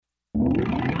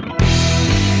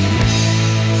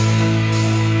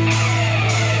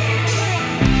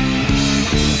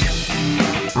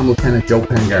Lieutenant Joe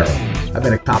Pangaro. I've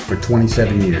been a cop for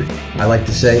 27 years. I like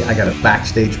to say I got a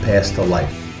backstage pass to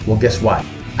life. Well, guess what?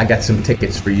 I got some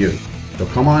tickets for you. So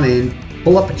come on in,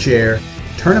 pull up a chair,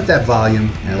 turn up that volume,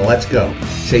 and let's go.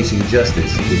 Chasing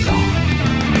Justice is on.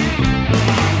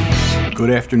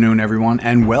 Good afternoon, everyone,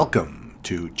 and welcome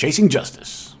to Chasing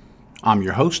Justice. I'm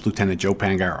your host, Lieutenant Joe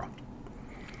Pangaro.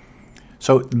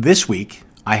 So this week,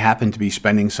 I happen to be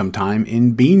spending some time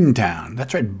in Beantown.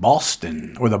 That's right,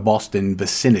 Boston, or the Boston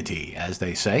vicinity, as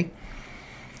they say.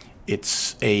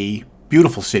 It's a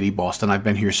beautiful city, Boston. I've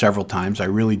been here several times. I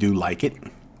really do like it.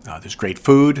 There's great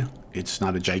food. It's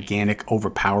not a gigantic,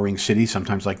 overpowering city,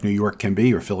 sometimes like New York can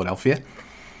be, or Philadelphia.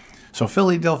 So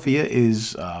Philadelphia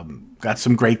is got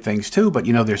some great things too, but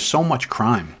there's so much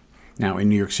crime now in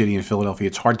New York City and Philadelphia.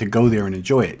 It's hard to go there and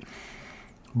enjoy it.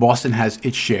 Boston has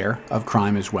its share of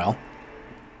crime as well.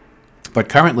 But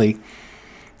currently,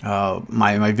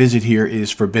 my visit here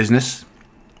is for business,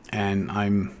 and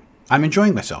I'm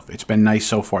enjoying myself. It's been nice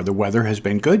so far. The weather has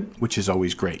been good, which is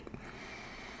always great.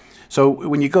 So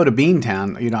when you go to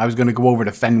Beantown, I was going to go over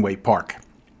to Fenway Park.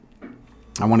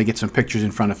 I want to get some pictures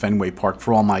in front of Fenway Park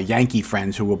for all my Yankee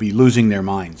friends who will be losing their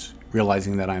minds,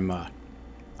 realizing that I'm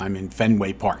in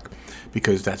Fenway Park,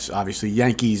 because that's obviously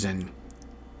Yankees and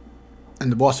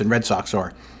the Boston Red Sox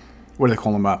are, what do they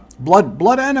call them,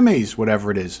 blood enemies,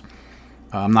 whatever it is.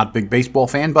 I'm not a big baseball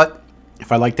fan, but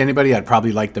if I liked anybody, I'd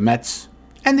probably like the Mets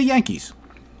and the Yankees.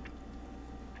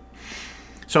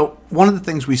 So one of the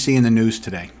things we see in the news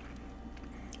today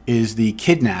is the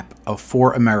kidnap of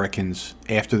 4 Americans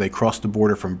after they crossed the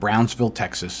border from Brownsville,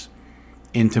 Texas,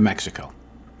 into Mexico.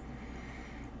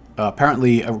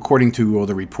 Apparently, according to all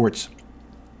the reports,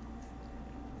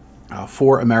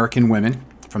 4 American women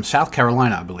from South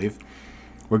Carolina, I believe,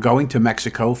 were going to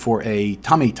Mexico for a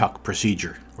tummy tuck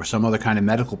procedure or some other kind of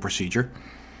medical procedure.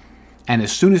 And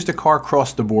as soon as the car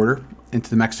crossed the border into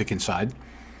the Mexican side,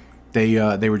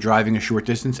 they were driving a short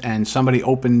distance, and somebody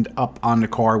opened up on the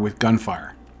car with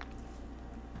gunfire.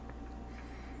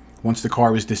 Once the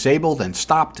car was disabled and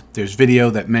stopped, there's video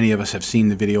that many of us have seen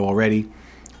the video already.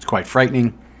 It's quite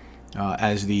frightening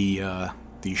as the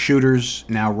shooters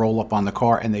now roll up on the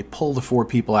car and they pull the 4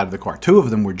 people out of the car. 2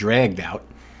 of them were dragged out,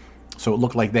 so it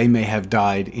looked like they may have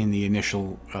died in the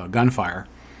initial gunfire.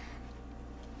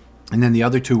 And then the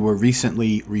other 2 were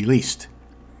recently released.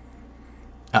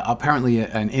 Apparently,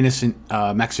 an innocent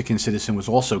Mexican citizen was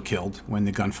also killed when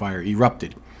the gunfire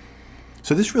erupted.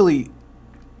 So this really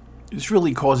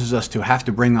causes us to have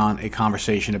to bring on a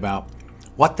conversation about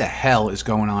what the hell is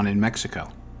going on in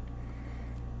Mexico.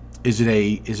 Is it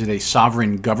a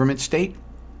sovereign government state,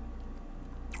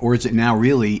 or is it now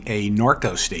really a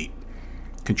narco state,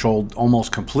 controlled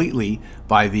almost completely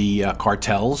by the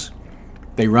cartels?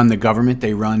 They run the government.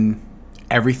 They run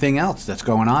everything else that's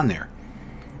going on there.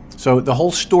 So the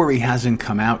whole story hasn't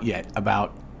come out yet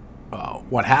about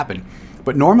what happened.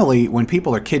 But normally, when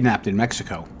people are kidnapped in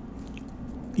Mexico,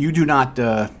 you do not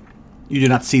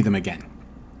see them again.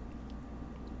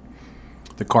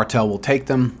 The cartel will take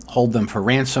them, hold them for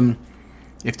ransom.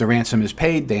 If the ransom is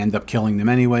paid, they end up killing them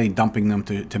anyway, dumping them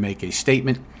to make a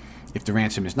statement. If the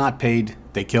ransom is not paid,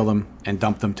 they kill them and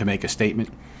dump them to make a statement.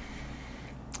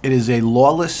 It is a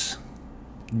lawless,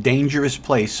 dangerous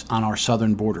place on our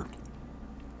southern border.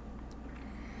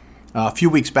 A few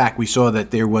weeks back, we saw that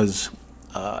there was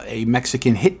a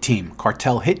Mexican hit team,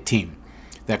 cartel hit team,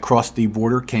 that crossed the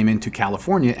border, came into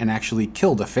California, and actually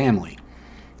killed a family.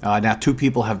 Now, 2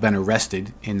 people have been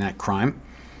arrested in that crime.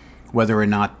 Whether or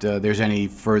not there's any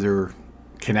further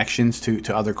connections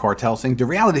to other cartels things, the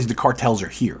reality is the cartels are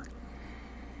here.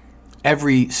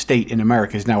 Every state in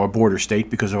America is now a border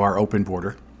state because of our open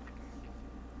border.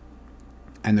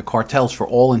 And the cartels, for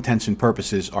all intents and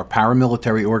purposes, are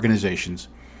paramilitary organizations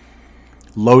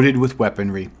loaded with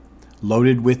weaponry,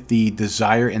 loaded with the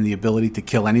desire and the ability to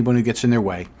kill anyone who gets in their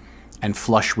way, and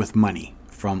flush with money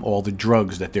from all the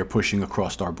drugs that they're pushing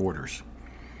across our borders.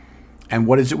 And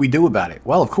what is it we do about it?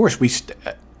 Well, of course, we stop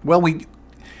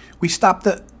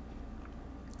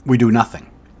we do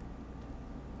nothing.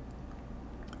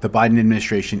 The Biden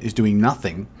administration is doing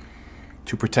nothing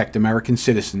to protect American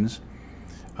citizens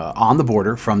on the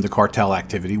border from the cartel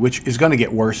activity, which is going to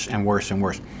get worse and worse and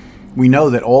worse. We know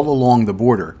that all along the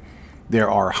border,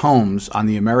 there are homes on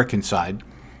the American side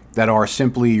that are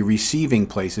simply receiving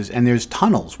places, and there's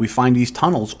tunnels. We find these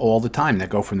tunnels all the time that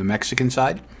go from the Mexican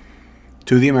side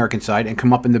to the American side and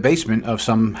come up in the basement of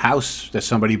some house that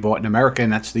somebody bought in America,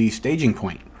 and that's the staging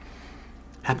point.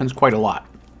 Happens quite a lot.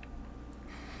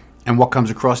 And what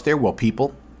comes across there? Well,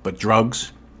 people, but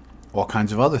drugs, all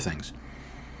kinds of other things.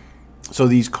 So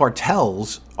these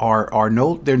cartels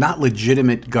they're not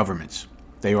legitimate governments.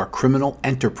 They are criminal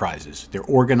enterprises. They're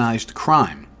organized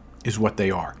crime is what they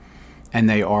are. And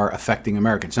they are affecting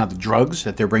Americans. Now, the drugs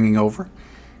that they're bringing over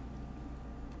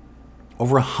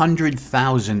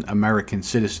 100,000 American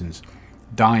citizens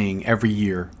dying every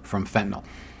year from fentanyl.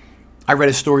 I read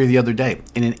a story the other day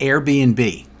in an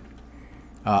Airbnb.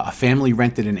 A family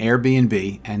rented an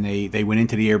Airbnb, and they went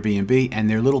into the Airbnb, and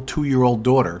their little 2-year-old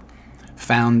daughter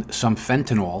found some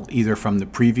fentanyl, either from the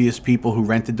previous people who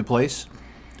rented the place,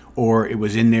 or it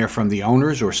was in there from the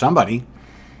owners or somebody.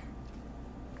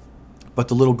 But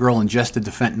the little girl ingested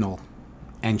the fentanyl,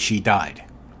 and she died.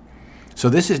 So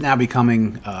this is now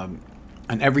becoming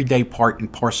an everyday part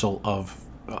and parcel of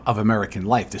American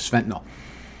life, this fentanyl.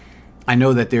 I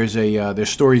know that there's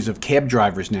stories of cab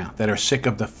drivers now that are sick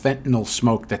of the fentanyl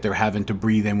smoke that they're having to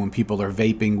breathe in when people are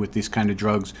vaping with these kind of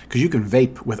drugs, because you can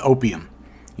vape with opium.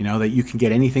 You know that you can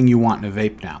get anything you want in a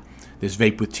vape now. There's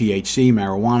vape with THC,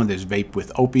 marijuana. There's vape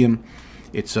with opium.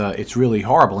 It's really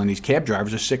horrible, and these cab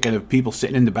drivers are sick of people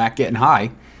sitting in the back getting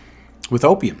high with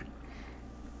opium.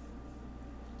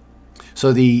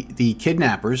 So the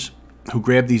kidnappers who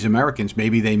grabbed these Americans,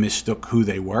 maybe they mistook who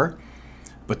they were,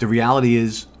 but the reality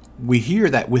is we hear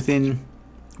that within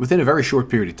a very short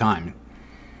period of time,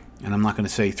 and I'm not going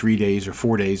to say 3 days or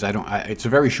 4 days. It's a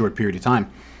very short period of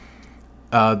time.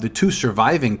 The two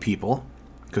surviving people,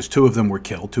 because 2 of them were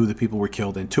killed, 2 of the people were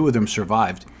killed, and 2 of them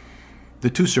survived. The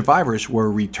 2 survivors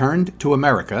were returned to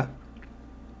America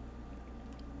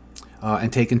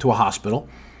and taken to a hospital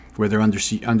where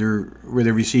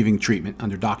they're receiving treatment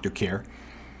under doctor care.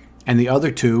 And the other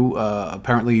 2,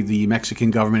 apparently the Mexican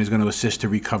government is going to assist to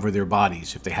recover their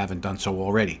bodies if they haven't done so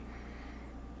already.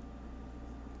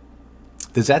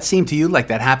 Does that seem to you like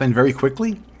that happened very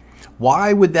quickly?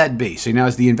 Why would that be? See, now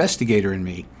as the investigator in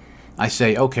me, I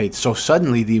say, okay, so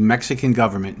suddenly the Mexican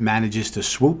government manages to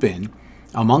swoop in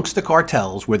amongst the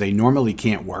cartels where they normally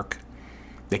can't work.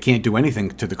 They can't do anything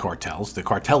to the cartels. The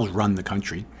cartels run the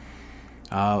country.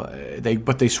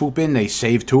 But they swoop in, they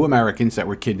save 2 Americans that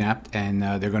were kidnapped, and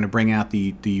they're going to bring out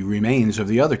the remains of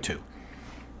the other 2.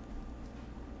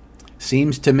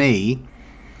 Seems to me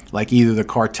like either the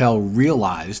cartel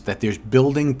realized that there's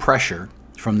building pressure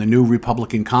from the new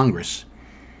Republican Congress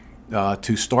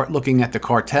to start looking at the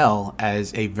cartel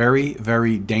as a very,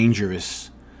 very dangerous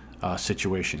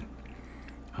situation.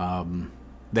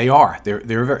 They are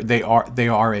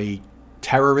a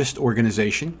terrorist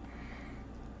organization.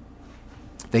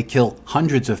 They kill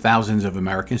hundreds of thousands of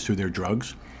Americans through their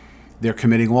drugs. They're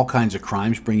committing all kinds of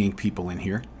crimes, bringing people in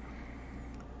here.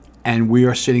 And we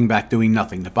are sitting back doing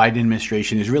nothing. The Biden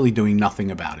administration is really doing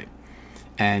nothing about it.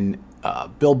 And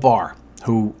Bill Barr,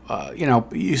 who,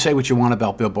 you say what you want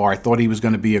about Bill Barr. I thought he was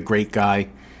going to be a great guy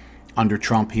under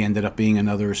Trump. He ended up being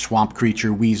another swamp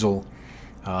creature, weasel.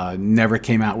 Never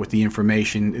came out with the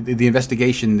information. The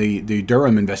investigation, the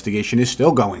Durham investigation, is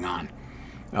still going on.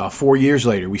 4 years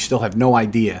later, we still have no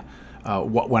idea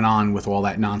what went on with all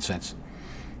that nonsense.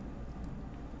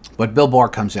 But Bill Barr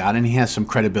comes out, and he has some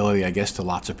credibility, I guess, to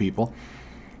lots of people.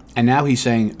 And now he's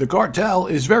saying, the cartel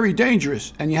is very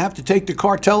dangerous, and you have to take the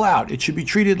cartel out. It should be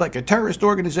treated like a terrorist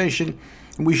organization,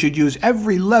 and we should use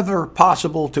every lever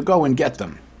possible to go and get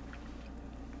them.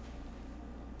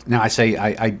 Now, I say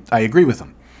I agree with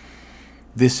him.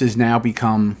 This has now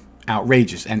become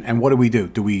outrageous. And what do?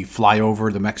 Do we fly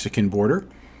over the Mexican border?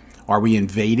 Are we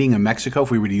invading Mexico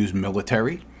if we were to use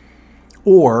military?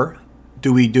 Or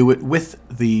do we do it with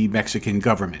the Mexican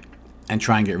government and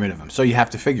try and get rid of them? So you have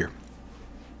to figure.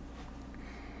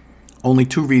 Only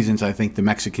 2 reasons I think the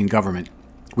Mexican government,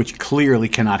 which clearly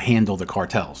cannot handle the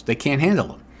cartels. They can't handle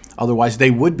them. Otherwise,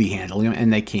 they would be handling them,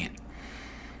 and they can't.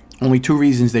 Only 2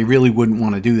 reasons they really wouldn't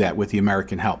want to do that with the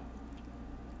American help.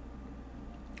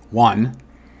 1,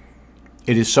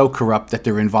 it is so corrupt that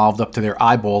they're involved up to their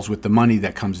eyeballs with the money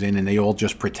that comes in, and they all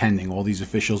just pretending. All these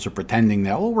officials are pretending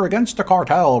that, we're against the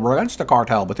cartel,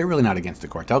 but they're really not against the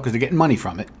cartel because they're getting money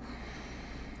from it.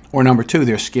 Or number 2,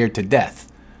 they're scared to death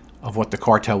of what the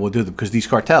cartel will do to them, because these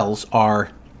cartels are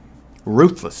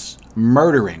ruthless,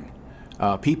 murdering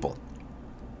people.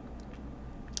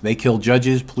 They kill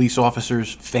judges, police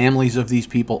officers, families of these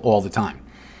people all the time.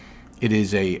 It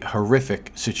is a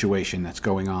horrific situation that's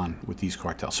going on with these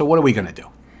cartels. So what are we going to do?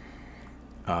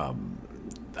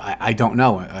 I don't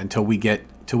know. Until we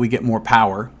get more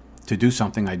power to do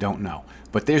something, I don't know.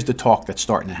 But there's the talk that's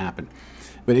starting to happen.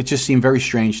 But it just seemed very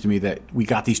strange to me that we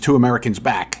got these 2 Americans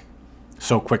back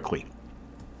so quickly.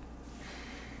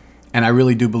 And I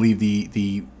really do believe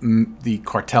the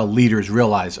cartel leaders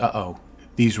realize,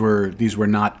 these were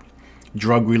not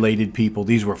drug-related people.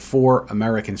 These were 4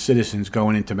 American citizens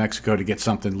going into Mexico to get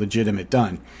something legitimate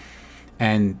done.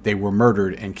 and they were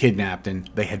murdered and kidnapped, and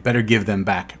they had better give them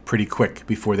back pretty quick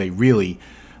before they really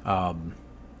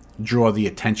draw the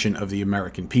attention of the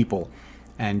American people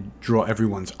and draw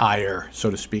everyone's ire,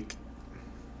 so to speak.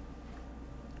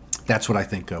 That's what I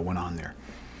think went on there.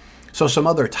 So some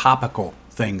other topical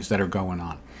things that are going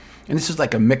on. And this is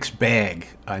like a mixed bag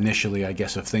initially, I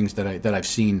guess, of things that I've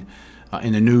seen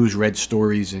in the news, read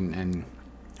stories, and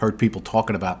heard people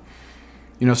talking about.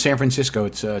 You know, San Francisco,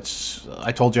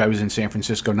 I told you I was in San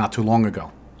Francisco not too long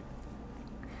ago.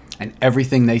 And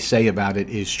everything they say about it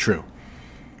is true.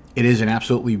 It is an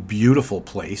absolutely beautiful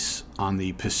place on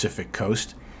the Pacific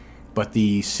coast, but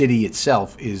the city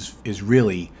itself is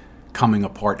really coming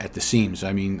apart at the seams.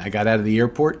 I mean, I got out of the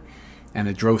airport and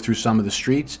I drove through some of the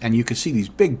streets, and you could see these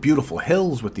big, beautiful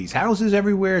hills with these houses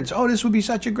everywhere. It's, oh, this would be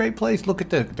such a great place. Look at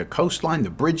the coastline,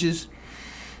 the bridges.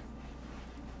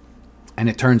 And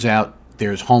it turns out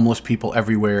there's homeless people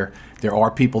everywhere. There are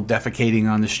people defecating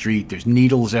on the street. There's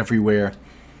needles everywhere.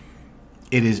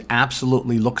 It is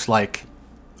absolutely looks like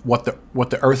what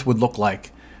the Earth would look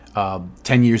like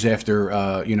 10 years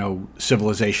after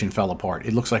civilization fell apart.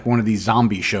 It looks like one of these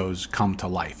zombie shows come to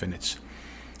life, and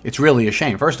it's really a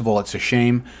shame. First of all, it's a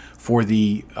shame for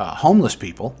the homeless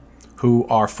people who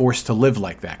are forced to live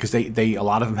like that, because they a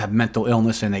lot of them have mental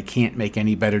illness and they can't make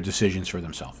any better decisions for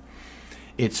themselves.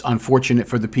 It's unfortunate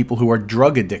for the people who are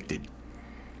drug addicted,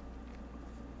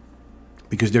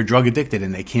 because they're drug addicted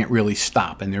and they can't really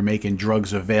stop, and they're making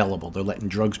drugs available. They're letting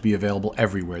drugs be available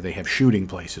everywhere. They have shooting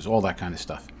places, all that kind of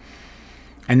stuff.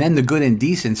 And then the good and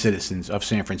decent citizens of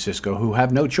San Francisco who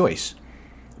have no choice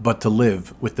but to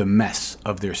live with the mess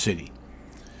of their city.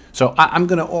 So I'm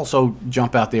going to also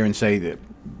jump out there and say that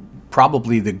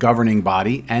probably the governing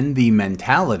body and the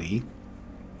mentality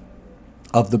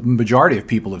of the majority of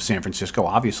people of San Francisco,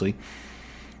 obviously,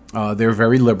 they're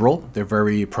very liberal, they're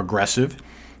very progressive,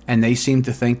 and they seem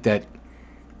to think that,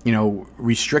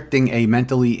 restricting a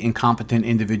mentally incompetent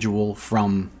individual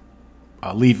from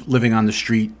living on the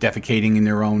street, defecating in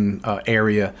their own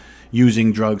area,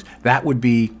 using drugs, that would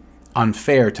be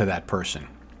unfair to that person.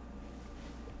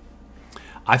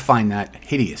 I find that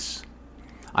hideous.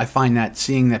 I find that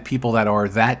seeing that people that are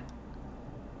that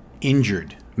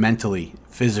injured mentally,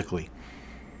 physically,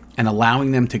 and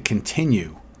allowing them to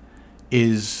continue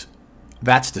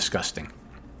that's disgusting.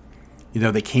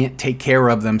 They can't take care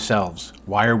of themselves.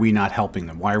 Why are we not helping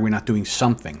them? Why are we not doing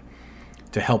something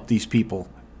to help these people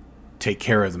take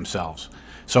care of themselves?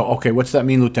 So, okay, what's that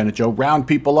mean, Lieutenant Joe? Round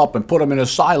people up and put them in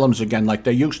asylums again like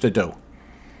they used to do.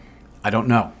 I don't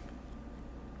know.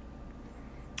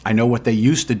 I know what they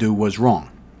used to do was wrong.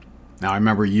 Now, I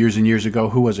remember years and years ago,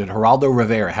 who was it? Geraldo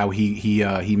Rivera, how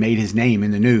he made his name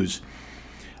in the news.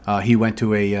 He went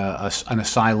to an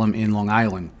asylum in Long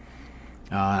Island.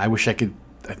 I wish I could...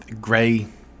 Gray,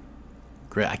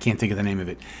 I can't think of the name of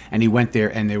it. And he went there,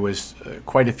 and there was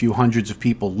quite a few hundreds of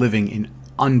people living in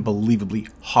unbelievably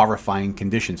horrifying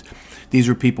conditions. These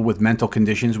were people with mental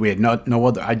conditions. We had no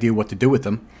other idea what to do with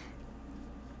them.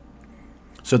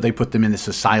 So they put them in this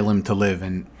asylum to live,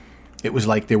 and it was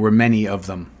like there were many of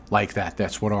them like that.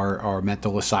 That's what our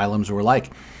mental asylums were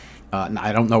like.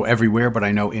 I don't know everywhere, but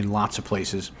I know in lots of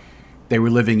places. They were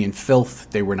living in filth.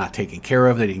 They were not taken care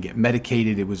of. They didn't get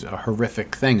medicated. It was a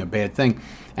horrific thing, a bad thing.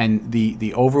 And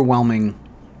the overwhelming,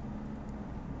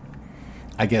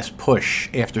 I guess, push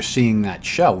after seeing that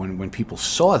show, and when people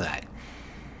saw that,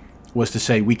 was to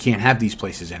say, we can't have these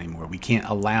places anymore. We can't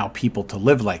allow people to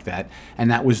live like that.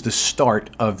 And that was the start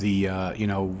of the,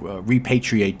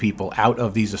 repatriate people out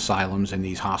of these asylums and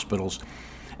these hospitals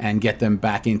and get them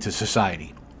back into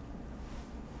society.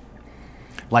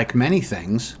 Like many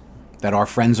things that our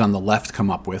friends on the left come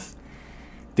up with,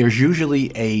 there's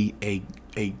usually a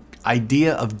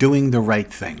idea of doing the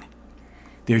right thing.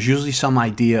 There's usually some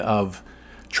idea of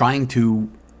trying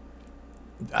to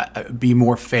be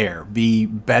more fair, be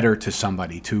better to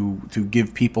somebody, to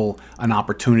give people an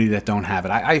opportunity that don't have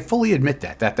it. I fully admit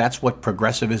that's what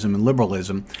progressivism and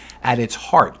liberalism at its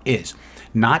heart is.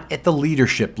 Not at the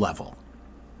leadership level.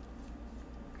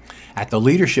 At the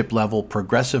leadership level,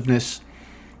 progressiveness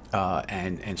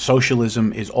and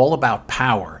socialism is all about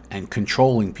power and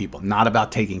controlling people, not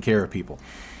about taking care of people.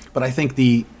 But I think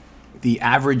the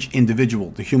average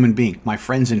individual, the human being, my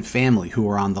friends and family who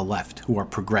are on the left, who are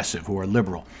progressive, who are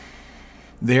liberal,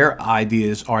 their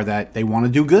ideas are that they want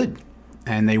to do good,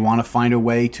 and they want to find a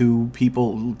way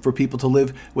for people to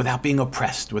live without being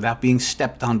oppressed, without being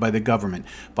stepped on by the government,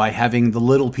 by having the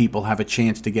little people have a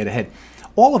chance to get ahead.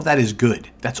 All of that is good.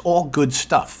 That's all good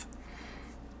stuff.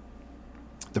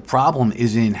 The problem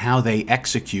is in how they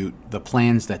execute the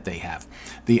plans that they have,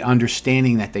 the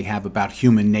understanding that they have about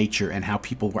human nature and how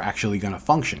people were actually going to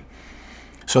function.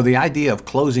 So the idea of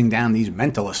closing down these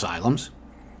mental asylums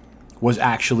was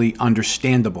actually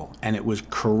understandable, and it was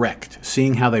correct.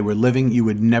 Seeing how they were living, you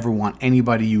would never want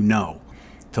anybody you know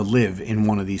to live in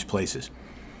one of these places.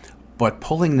 But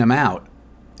pulling them out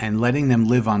and letting them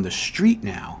live on the street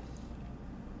now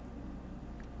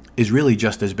is really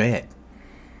just as bad.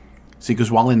 See,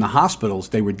 because while in the hospitals,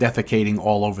 they were defecating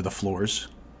all over the floors,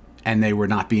 and they were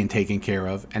not being taken care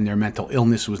of, and their mental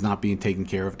illness was not being taken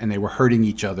care of, and they were hurting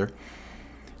each other.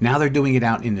 Now they're doing it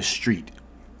out in the street,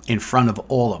 in front of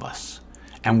all of us,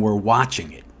 and we're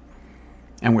watching it.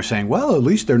 And we're saying, well, at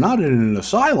least they're not in an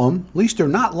asylum. At least they're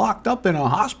not locked up in a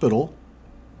hospital.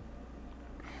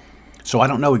 So I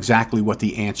don't know exactly what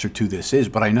the answer to this is,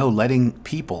 but I know letting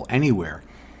people anywhere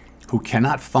who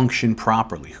cannot function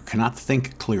properly, who cannot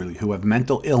think clearly, who have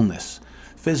mental illness,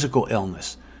 physical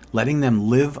illness, letting them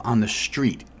live on the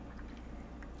street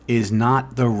is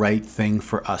not the right thing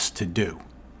for us to do.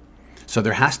 So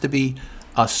there has to be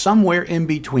a somewhere in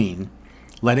between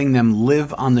letting them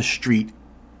live on the street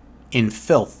in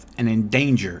filth and in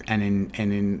danger and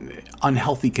in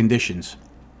unhealthy conditions,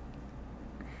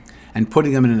 and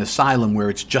putting them in an asylum where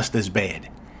it's just as bad.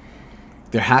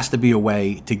 There has to be a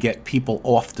way to get people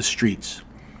off the streets,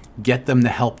 get them the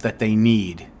help that they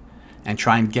need, and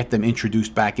try and get them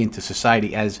introduced back into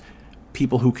society as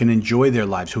people who can enjoy their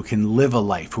lives, who can live a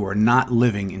life, who are not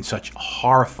living in such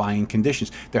horrifying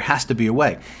conditions. There has to be a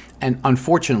way. And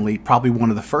unfortunately, probably one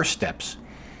of the first steps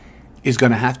is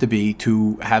going to have to be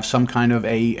to have some kind of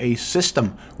a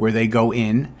system where they go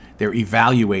in, they're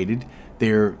evaluated,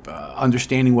 they're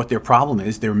understanding what their problem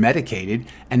is, they're medicated,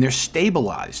 and they're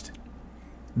stabilized.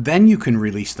 Then you can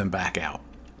release them back out.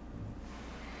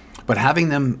 But having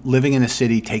them living in a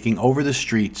city, taking over the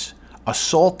streets,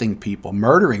 assaulting people,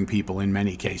 murdering people in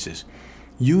many cases,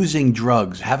 using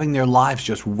drugs, having their lives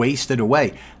just wasted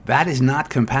away, that is not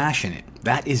compassionate.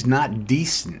 That is not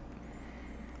decent.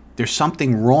 There's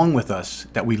something wrong with us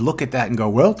that we look at that and go,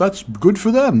 well, that's good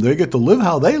for them. They get to live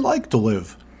how they like to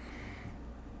live.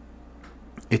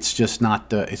 It's just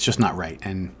not right.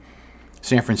 And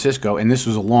San Francisco, and this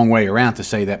was a long way around to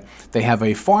say that they have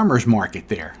a farmer's market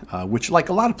there, which like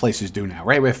a lot of places do now,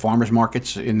 right? We have farmer's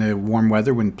markets in the warm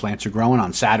weather when plants are growing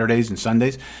on Saturdays and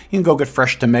Sundays. You can go get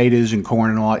fresh tomatoes and corn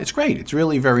and all. It's great. It's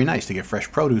really very nice to get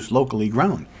fresh produce locally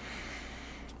grown.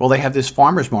 Well, they have this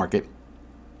farmer's market,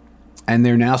 and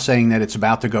they're now saying that it's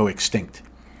about to go extinct,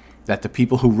 that the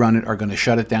people who run it are going to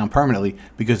shut it down permanently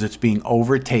because it's being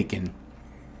overtaken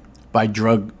by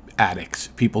drug addicts,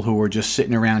 people who are just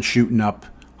sitting around shooting up,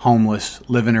 homeless,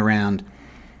 living around,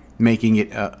 making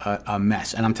it a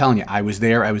mess. And I'm telling you, I was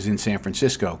there. I was in San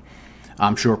Francisco.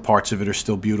 I'm sure parts of it are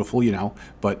still beautiful,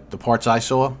 but the parts I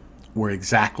saw were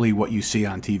exactly what you see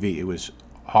on TV. It was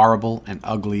horrible and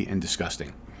ugly and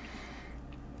disgusting.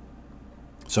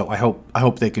 So I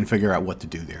hope they can figure out what to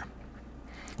do there.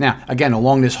 Now, again,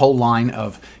 along this whole line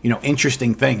of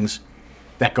interesting things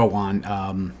that go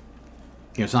on.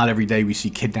 It's not every day we see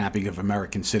kidnapping of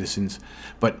American citizens,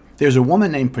 but there's a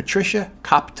woman named Patricia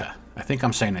Kopta. I think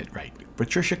I'm saying it right.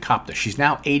 Patricia Kopta. She's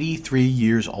now 83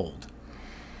 years old.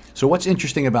 So what's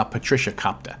interesting about Patricia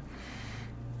Kopta?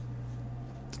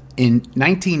 In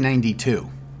 1992,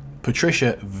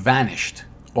 Patricia vanished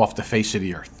off the face of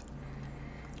the earth.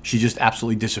 She just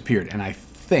absolutely disappeared. And I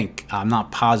think, I'm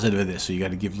not positive of this, so you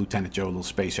got to give Lieutenant Joe a little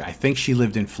space here. I think she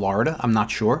lived in Florida. I'm not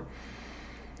sure.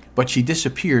 But she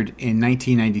disappeared in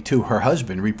 1992. Her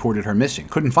husband reported her missing.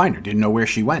 Couldn't find her. Didn't know where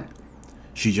she went.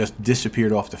 She just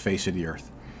disappeared off the face of the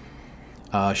earth.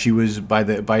 She was, by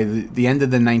the end of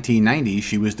the 1990s,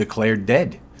 she was declared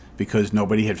dead because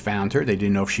nobody had found her. They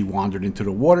didn't know if she wandered into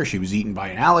the water, she was eaten by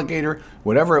an alligator,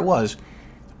 whatever it was.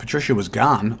 Patricia was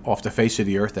gone off the face of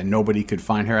the earth, and nobody could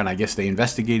find her. And I guess they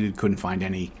investigated, couldn't find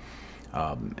any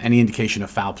indication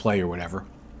of foul play or whatever.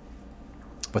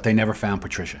 But they never found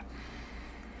Patricia.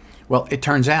 Well, it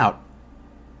turns out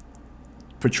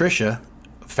Patricia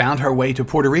found her way to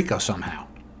Puerto Rico somehow.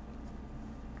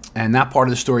 And that part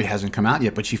of the story hasn't come out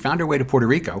yet, but she found her way to Puerto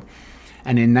Rico.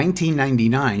 And in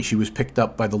 1999, she was picked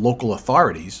up by the local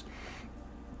authorities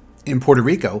in Puerto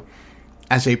Rico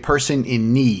as a person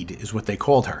in need, is what they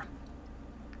called her.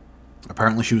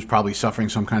 Apparently, she was probably suffering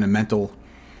some kind of mental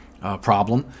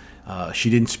problem. She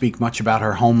didn't speak much about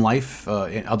her home life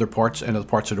in other parts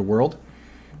of the world.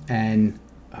 And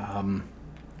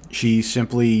she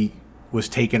simply was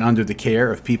taken under the care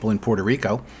of people in Puerto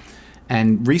Rico.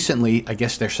 And recently, I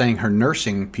guess they're saying her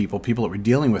nursing people that were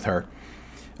dealing with her,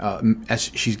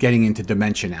 as she's getting into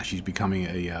dementia now. She's becoming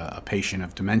a patient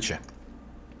of dementia.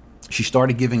 She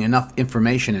started giving enough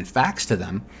information and facts to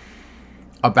them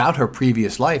about her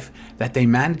previous life that they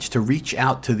managed to reach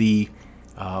out to the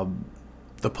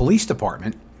police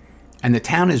department, and the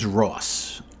town is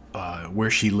Ross, where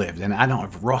she lived. And I don't know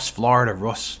if Ross, Florida,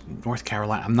 Ross, North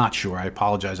Carolina, I'm not sure. I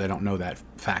apologize, I don't know that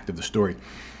fact of the story.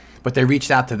 But they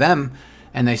reached out to them,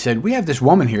 and they said, we have this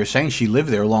woman here saying she lived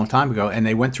there a long time ago, and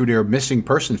they went through their missing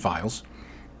person files,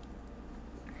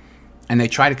 and they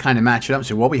tried to kind of match it up and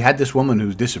say, well, we had this woman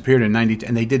who's disappeared in 90,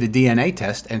 and they did a DNA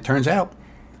test, and it turns out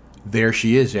there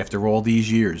she is after all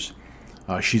these years.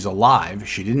 She's alive.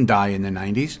 She didn't die in the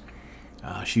 90s.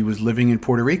 She was living in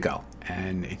Puerto Rico,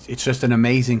 and it's just an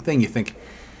amazing thing. You think,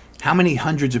 how many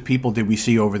hundreds of people did we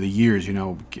see over the years,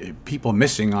 people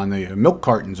missing on the milk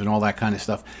cartons and all that kind of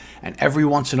stuff, and every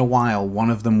once in a while,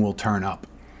 one of them will turn up.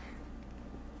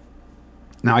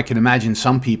 Now, I can imagine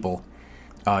some people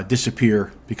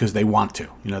disappear because they want to.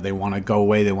 They want to go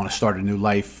away, they want to start a new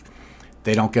life.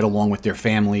 They don't get along with their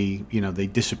family, they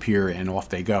disappear and off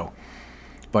they go.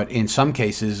 But in some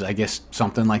cases, I guess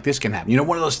something like this can happen.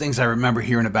 One of those things I remember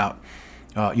hearing about,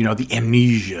 the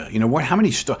amnesia. How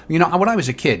many when I was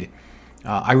a kid,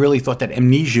 I really thought that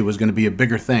amnesia was going to be a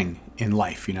bigger thing in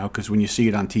life, because when you see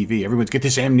it on TV, everyone's get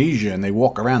this amnesia and they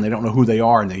walk around, they don't know who they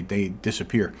are, and they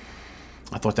disappear.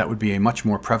 I thought that would be a much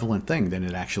more prevalent thing than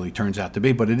it actually turns out to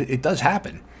be, but it does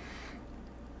happen.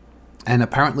 And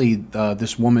apparently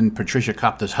this woman, Patricia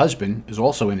Copta's husband, is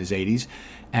also in his 80s,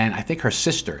 and I think her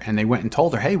sister, and they went and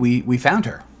told her, hey, we found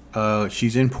her.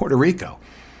 She's in Puerto Rico.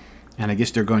 And I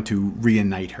guess they're going to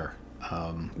reunite her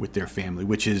with their family,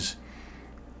 which is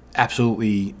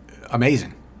absolutely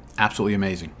amazing. Absolutely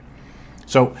amazing.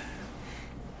 So,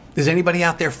 does anybody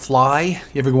out there fly?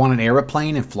 You ever go on an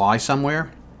airplane and fly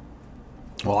somewhere?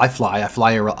 Well, I fly. I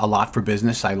fly a lot for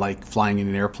business. I like flying in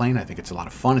an airplane. I think it's a lot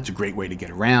of fun. It's a great way to get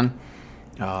around.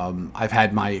 I've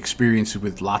had my experiences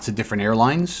with lots of different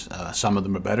airlines. Some of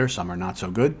them are better, some are not so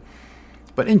good.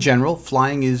 But in general,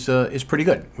 flying is pretty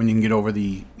good. When you can get over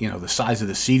the size of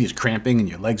the seat is cramping and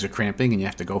your legs are cramping and you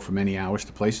have to go for many hours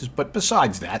to places. But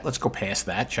besides that, let's go past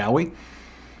that, shall we?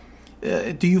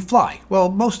 Do you fly?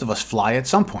 Well, most of us fly at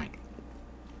some point.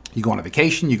 You go on a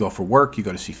vacation, you go for work, you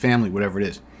go to see family, whatever it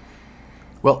is.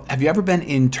 Well, have you ever been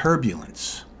in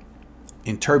turbulence?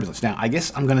 In turbulence. Now, I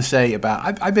guess I'm going to say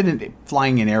I've been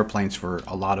flying in airplanes for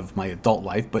a lot of my adult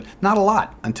life, but not a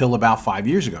lot until about 6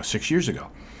 years ago,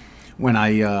 when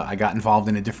I got involved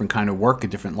in a different kind of work, a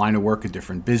different line of work, a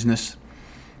different business.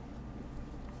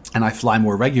 And I fly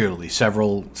more regularly,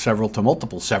 several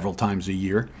times a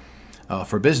year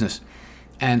for business.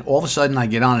 And all of a sudden, I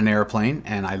get on an airplane,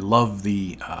 and I love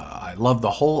the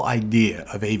whole idea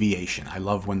of aviation. I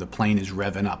love when the plane is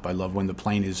revving up. I love when the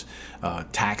plane is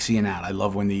taxiing out. I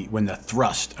love when the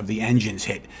thrust of the engines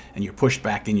hit, and you're pushed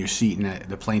back in your seat, and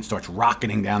the plane starts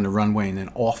rocketing down the runway, and then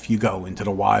off you go into the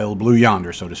wild blue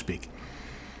yonder, so to speak.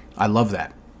 I love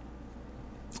that.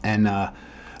 And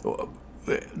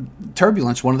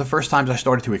turbulence. One of the first times I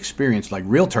started to experience like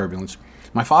real turbulence,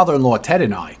 my father-in-law Ted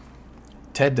and I.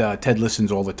 Ted listens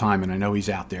all the time, and I know he's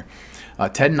out there.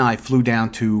 Ted and I flew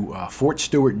down to Fort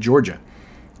Stewart, Georgia,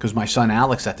 because my son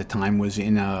Alex at the time was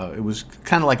in it was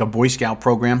kind of like a Boy Scout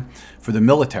program for the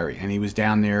military, and he was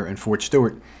down there in Fort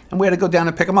Stewart, and we had to go down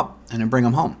and pick him up and then bring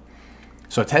him home.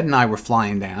 So Ted and I were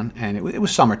flying down, and it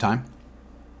was summertime,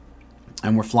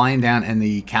 and we're flying down, and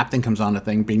the captain comes on the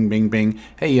thing, bing, bing, bing.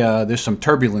 Hey, there's some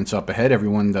turbulence up ahead.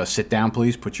 Everyone sit down,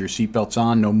 please. Put your seatbelts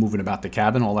on. No moving about the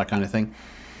cabin, all that kind of thing.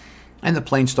 And the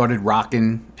plane started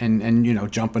rocking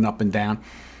and jumping up and down.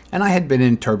 And I had been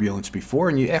in turbulence before,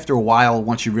 and after a while,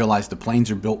 once you realize the planes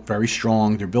are built very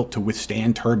strong, they're built to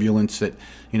withstand turbulence, that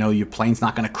your plane's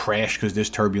not going to crash because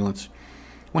there's turbulence.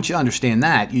 Once you understand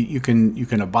that, you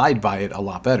can abide by it a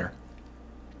lot better.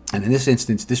 And in this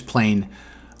instance, this plane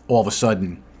all of a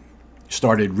sudden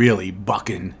started really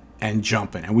bucking and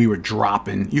jumping, and we were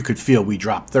dropping. You could feel we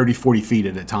dropped 30, 40 feet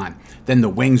at a time. Then the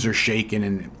wings are shaking,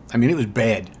 and it was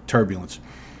bad turbulence.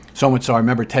 So much so I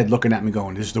remember Ted looking at me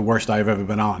going, this is the worst I've ever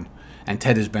been on. And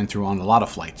Ted has been through on a lot of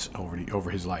flights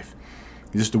over his life.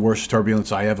 This is the worst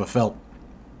turbulence I ever felt.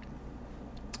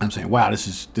 I'm saying, wow,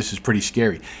 this is pretty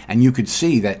scary. And you could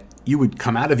see that you would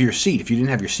come out of your seat. If you didn't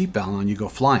have your seatbelt on, you go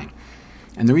flying.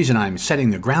 And the reason I'm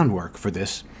setting the groundwork for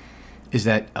this is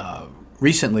that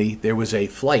recently there was a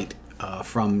flight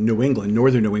from New England,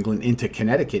 northern New England, into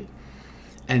Connecticut.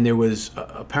 And there was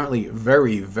apparently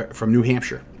very from New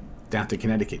Hampshire down to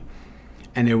Connecticut.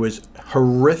 And there was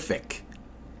horrific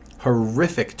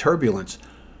turbulence,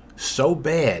 so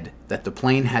bad that the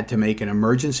plane had to make an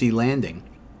emergency landing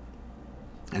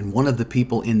And one of the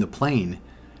people in the plane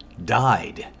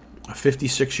died. A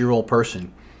 56-year-old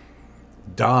person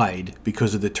died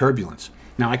because of the turbulence.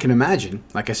 Now, I can imagine,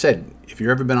 like I said, if you've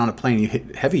ever been on a plane and you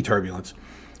hit heavy turbulence,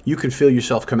 you can feel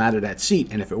yourself come out of that seat.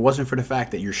 And if it wasn't for the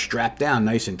fact that you're strapped down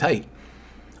nice and tight,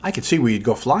 I could see where you'd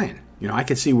go flying. I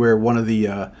could see where one of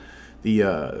the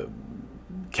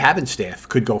cabin staff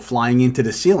could go flying into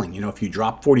the ceiling. If you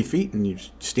drop 40 feet and you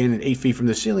stand at 8 feet from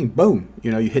the ceiling, boom,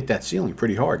 you hit that ceiling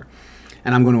pretty hard.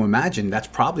 And I'm going to imagine that's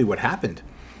probably what happened.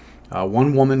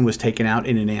 One woman was taken out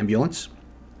in an ambulance,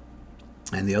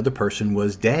 and the other person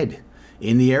was dead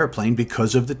in the airplane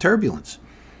because of the turbulence.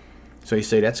 So you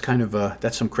say that's kind of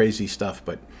that's some crazy stuff.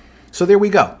 But so there we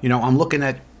go. I'm looking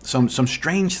at some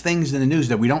strange things in the news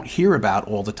that we don't hear about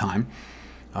all the time.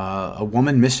 A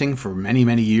woman missing for many,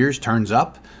 many years turns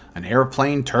up. An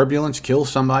airplane turbulence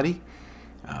kills somebody.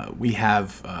 We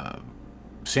have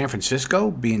San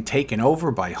Francisco being taken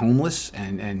over by homeless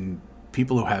and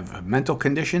people who have mental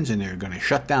conditions, and they're going to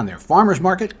shut down their farmers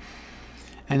market.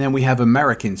 And then we have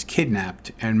Americans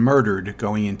kidnapped and murdered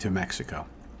going into Mexico.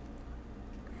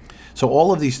 So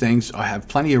all of these things, I have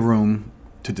plenty of room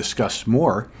to discuss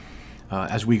more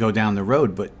as we go down the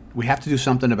road, but we have to do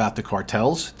something about the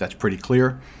cartels. That's pretty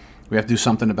clear. We have to do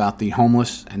something about the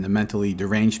homeless and the mentally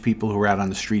deranged people who are out on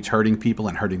the streets hurting people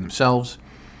and hurting themselves.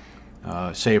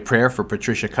 Say a prayer for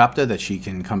Patricia Cupta that she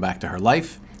can come back to her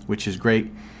life, which is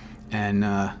great. And,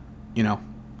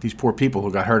 these poor people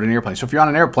who got hurt in an airplane. So if you're on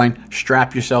an airplane,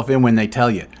 strap yourself in when they tell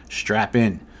you. Strap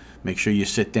in. Make sure you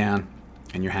sit down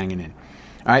and you're hanging in.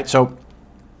 All right, so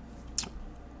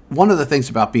one of the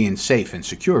things about being safe and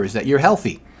secure is that you're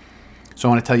healthy. So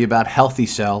I want to tell you about Healthy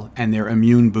Cell and their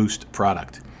Immune Boost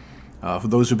product. For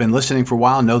those who've been listening for a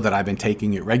while know that I've been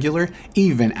taking it regular,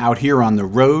 even out here on the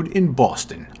road in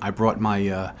Boston. I brought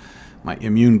my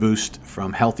Immune Boost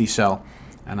from Healthy Cell,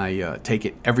 and I take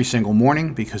it every single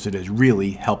morning because it has really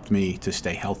helped me to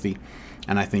stay healthy,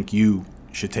 and I think you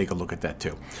should take a look at that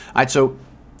too. All right, so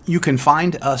you can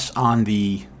find us on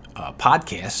the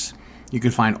podcasts. You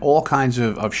can find all kinds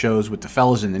of shows with the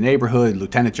fellas in the neighborhood,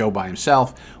 Lieutenant Joe by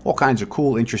himself, all kinds of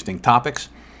cool, interesting topics.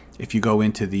 If you go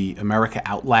into the America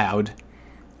Out Loud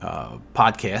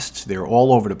podcasts, they're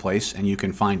all over the place, and you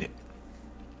can find it.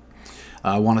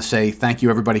 I want to say thank you,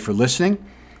 everybody, for listening.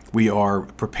 We are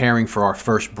preparing for our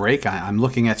first break. I'm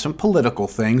looking at some political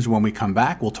things. When we come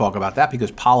back, we'll talk about that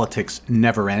because politics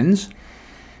never ends,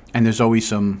 and there's always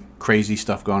some crazy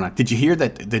stuff going on. Did you hear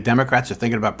that the Democrats are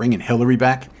thinking about bringing Hillary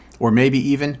back? Or maybe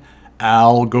even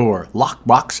Al Gore,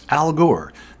 lockbox Al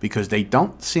Gore, because they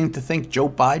don't seem to think Joe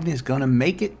Biden is going to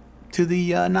make it to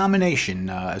the nomination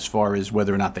as far as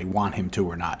whether or not they want him to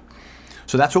or not.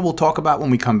 So that's what we'll talk about when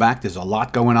we come back. There's a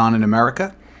lot going on in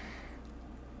America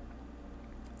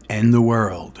and the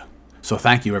world. So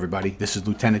thank you, everybody. This is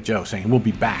Lieutenant Joe saying we'll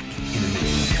be back in a minute.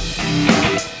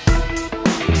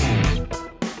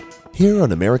 Here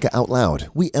on America Out Loud,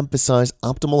 we emphasize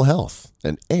optimal health,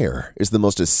 and air is the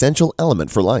most essential element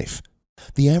for life.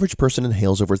 The average person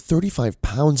inhales over 35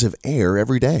 pounds of air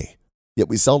every day, yet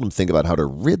we seldom think about how to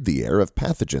rid the air of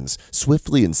pathogens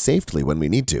swiftly and safely when we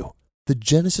need to. The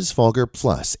Genesis Fogger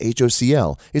Plus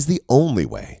HOCl is the only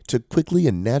way to quickly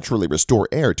and naturally restore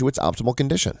air to its optimal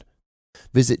condition.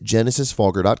 Visit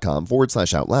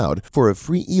genesisfogger.com/outloud for a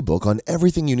free ebook on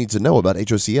everything you need to know about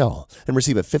HOCl and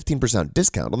receive a 15%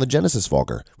 discount on the Genesis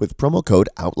Fogger with promo code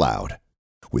OUTLOUD.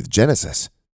 With Genesis,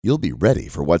 you'll be ready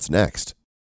for what's next.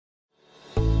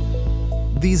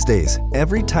 These days,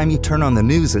 every time you turn on the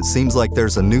news, it seems like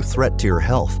there's a new threat to your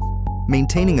health.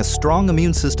 Maintaining a strong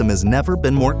immune system has never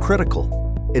been more critical.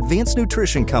 Advanced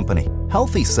nutrition company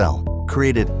Healthy Cell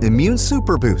created Immune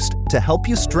Super Boost to help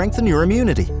you strengthen your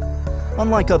immunity.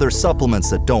 Unlike other supplements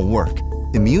that don't work,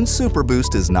 Immune Super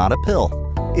Boost is not a pill.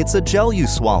 It's a gel you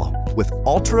swallow with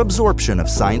ultra absorption of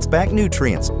science-backed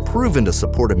nutrients proven to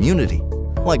support immunity,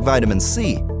 like vitamin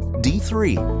C,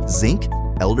 D3, zinc,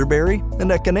 elderberry,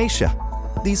 and echinacea.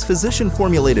 These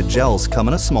physician-formulated gels come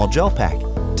in a small gel pack.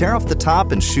 Tear off the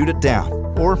top and shoot it down,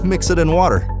 or mix it in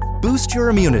water. Boost your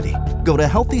immunity. Go to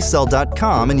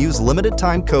healthycell.com and use limited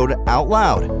time code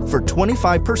OUTLOUD for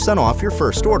 25% off your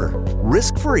first order.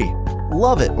 Risk-free.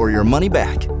 Love it or your money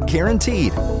back.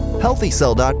 Guaranteed.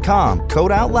 Healthycell.com,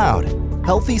 code OUTLOUD.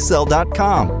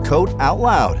 Healthycell.com, code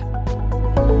OUTLOUD.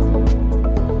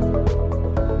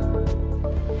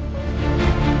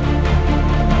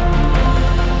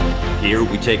 Here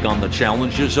we take on the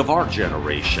challenges of our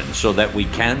generation so that we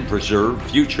can preserve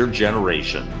future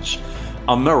generations.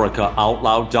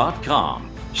 AmericaOutloud.com.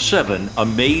 7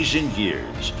 amazing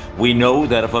years. We know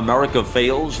that if America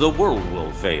fails, the world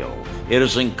will fail. it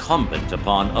is incumbent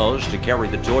upon us to carry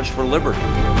the torch for liberty.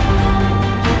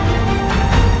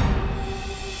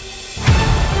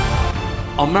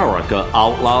 America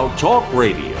Out Loud Talk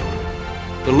Radio.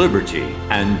 Liberty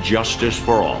and justice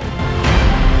for all.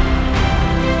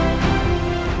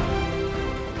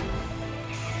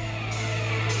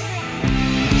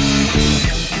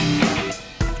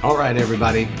 All right,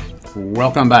 everybody.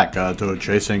 Welcome back to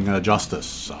Chasing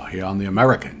Justice here on the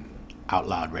American Out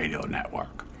Loud Radio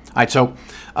Network. All right, so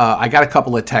I got a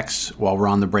couple of texts while we're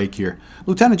on the break here.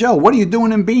 Lieutenant Joe, what are you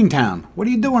doing in Beantown? What are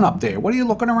you doing up there? What are you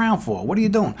looking around for? What are you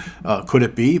doing? Could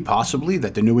it be possibly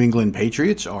that the New England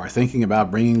Patriots are thinking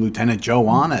about bringing Lieutenant Joe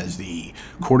on as the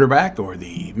quarterback or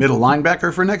the middle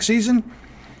linebacker for next season?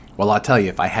 Well, I'll tell you,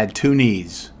 if I had two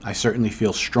knees, I certainly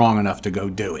feel strong enough to go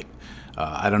do it.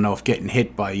 I don't know if getting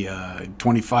hit by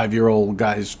 25-year-old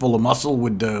guys full of muscle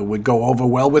would go over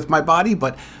well with my body,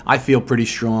 but I feel pretty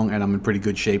strong and I'm in pretty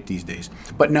good shape these days.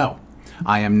 But no,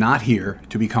 I am not here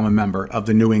to become a member of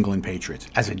the New England Patriots.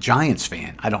 As a Giants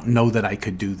fan, I don't know that I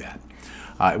could do that.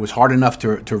 It was hard enough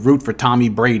to root for Tommy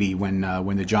Brady when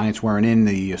the Giants weren't in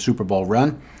the Super Bowl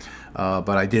run, but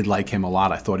I did like him a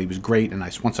lot. I thought he was great, and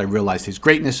once I realized his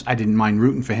greatness, I didn't mind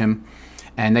rooting for him.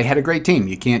 And they had a great team.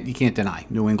 You can't deny.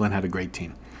 New England had a great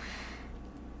team.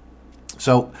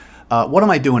 So what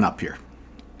am I doing up here?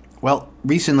 Well,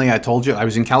 recently I told you I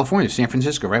was in California, San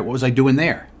Francisco, right? What was I doing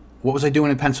there? What was I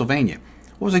doing in Pennsylvania?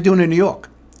 What was I doing in New York?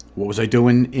 What was I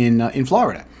doing in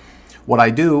Florida? What I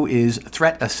do is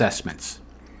threat assessments.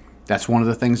 That's one of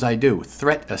the things I do,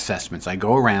 threat assessments. I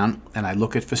go around and I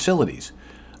look at facilities,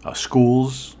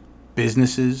 schools,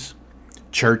 businesses,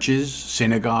 churches,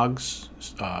 synagogues,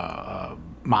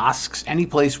 mosques, any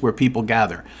place where people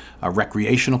gather,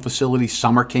 recreational facilities,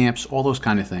 summer camps, all those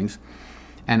kind of things.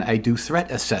 And I do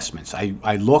threat assessments.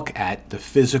 I look at the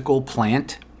physical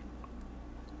plant.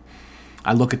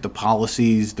 I look at the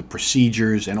policies, the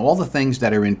procedures, and all the things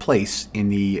that are in place in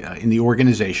the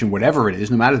organization, whatever it is,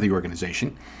 no matter the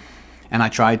organization. And I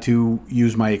try to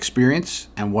use my experience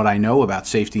and what I know about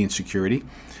safety and security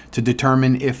to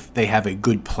determine if they have a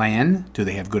good plan. Do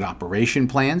they have good operation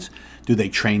plans? Do they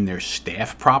train their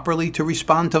staff properly to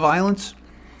respond to violence?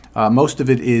 Most of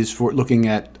it is for looking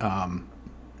at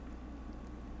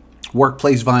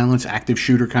workplace violence, active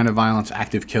shooter kind of violence,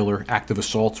 active killer, active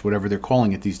assaults, whatever they're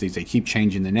calling it these days. They keep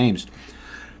changing the names.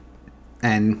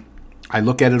 And I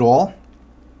look at it all.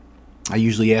 I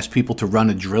usually ask people to run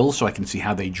a drill so I can see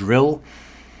how they drill.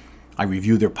 I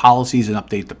review their policies and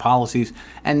update the policies,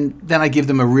 and then I give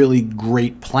them a really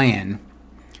great plan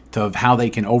of how they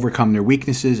can overcome their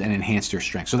weaknesses and enhance their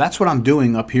strengths. So that's what I'm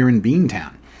doing up here in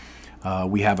Beantown.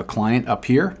 We have a client up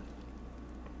here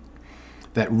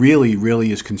that really,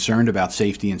 really is concerned about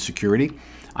safety and security.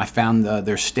 I found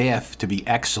their staff to be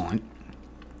excellent.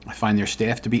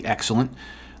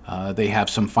 They have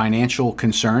some financial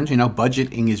concerns. You know,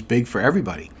 budgeting is big for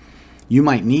everybody. You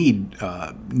might need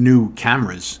new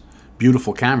cameras,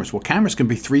 beautiful cameras. Well, cameras can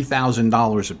be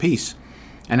 $3,000 a piece.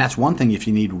 And that's one thing if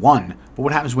you need one. But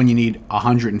what happens when you need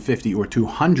 150 or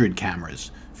 200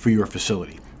 cameras for your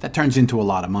facility? That turns into a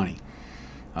lot of money.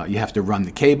 You have to run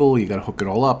the cable. You got to hook it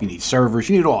all up. You need servers.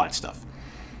 You need all that stuff.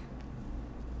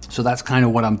 So that's kind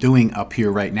of what I'm doing up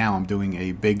here right now. I'm doing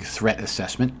a big threat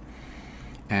assessment.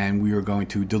 And we are going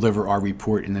to deliver our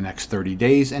report in the next 30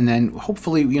 days. And then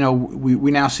hopefully, you know,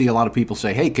 we now see a lot of people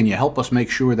say, hey, can you help us make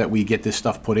sure that we get this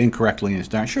stuff put in correctly? And it's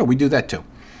done. Sure, we do that too.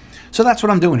 So that's what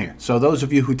I'm doing here. So those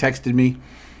of you who texted me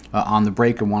on the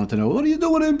break and wanted to know, what are you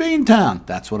doing in Beantown?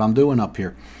 That's what I'm doing up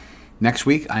here. Next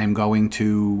week, I am going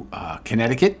to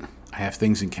Connecticut. I have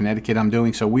things in Connecticut I'm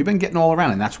doing. So we've been getting all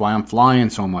around, and that's why I'm flying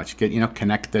so much.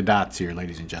 Connect the dots here,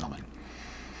 ladies and gentlemen.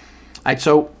 All right,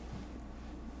 so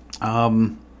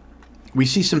we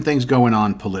see some things going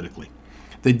on politically.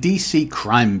 The D.C.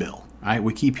 crime bill, all right,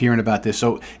 we keep hearing about this.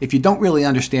 So if you don't really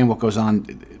understand what goes on,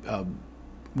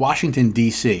 Washington,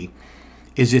 D.C.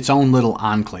 is its own little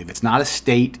enclave. It's not a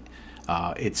state.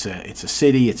 It's a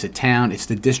city. It's a town. It's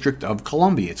the District of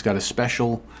Columbia. It's got a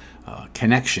special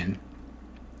connection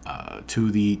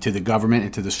to the government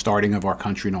and to the starting of our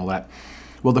country and all that.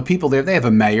 Well, the people there, they have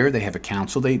a mayor, they have a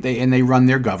council, they run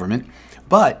their government,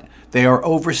 but they are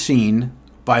overseen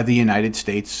by the United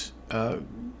States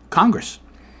Congress,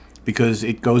 because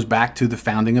it goes back to the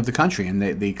founding of the country, and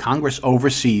the Congress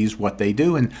oversees what they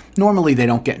do, and normally they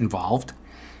don't get involved.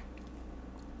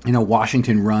 You know,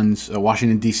 Washington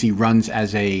D.C. runs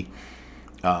as its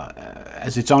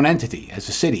own entity, as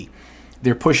a city.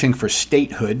 They're pushing for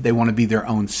statehood. They want to be their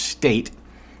own state,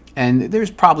 and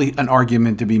there's probably an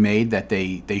argument to be made that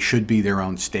they should be their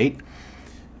own state,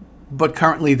 but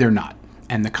currently they're not.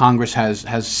 and the Congress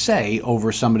has say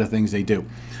over some of the things they do.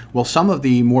 Well, some of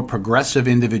the more progressive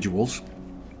individuals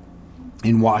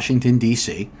in Washington,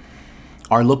 D.C.,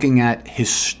 are looking at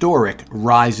historic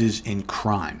rises in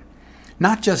crime.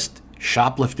 Not just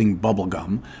shoplifting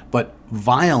bubblegum, but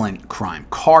violent crime,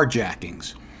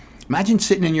 carjackings. Imagine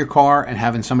sitting in your car and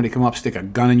having somebody come up, stick a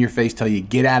gun in your face, tell you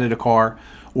get out of the car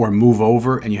or move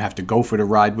over, and you have to go for the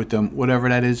ride with them, whatever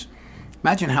that is.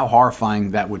 Imagine how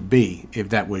horrifying that would be if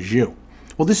that was you.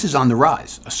 Well, this is on the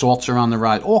rise. Assaults are on the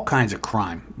rise, all kinds of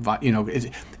crime. You know,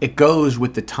 it goes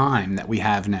with the time that we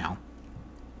have now.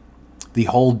 The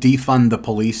whole defund the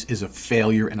police is a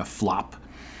failure and a flop.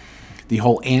 The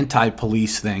whole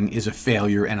anti-police thing is a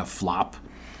failure and a flop.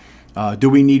 Do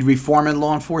we need reform in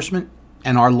law enforcement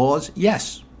and our laws?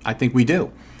 Yes, I think we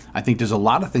do. I think there's a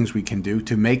lot of things we can do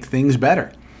to make things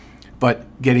better.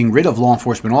 But getting rid of law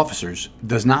enforcement officers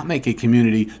does not make a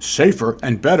community safer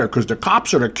and better because the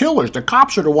cops are the killers. The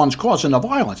cops are the ones causing the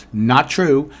violence. Not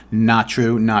true, not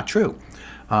true, not true.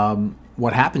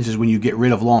 What happens is when you get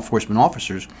rid of law enforcement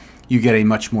officers, you get a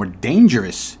much more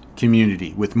dangerous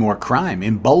community with more crime,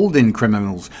 emboldened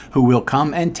criminals who will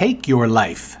come and take your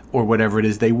life or whatever it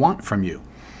is they want from you.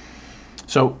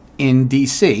 So in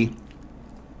D.C.,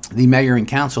 the mayor and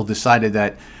council decided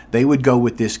that they would go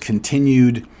with this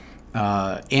continued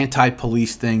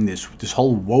anti-police thing, this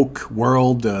whole woke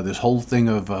world, this whole thing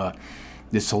of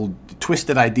this whole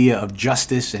twisted idea of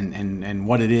justice and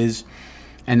what it is,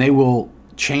 and they will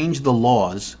change the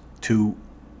laws to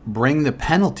bring the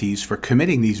penalties for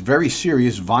committing these very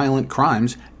serious violent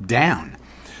crimes down.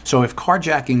 So if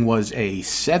carjacking was a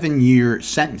 7-year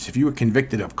sentence, if you were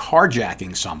convicted of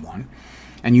carjacking someone,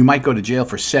 and you might go to jail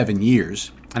for 7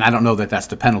 years, and I don't know that that's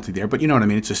the penalty there, but you know what I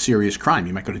mean, it's a serious crime.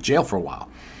 You might go to jail for a while.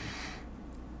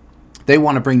 They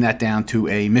want to bring that down to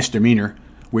a misdemeanor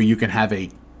where you can have a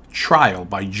trial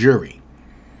by jury.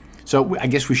 So I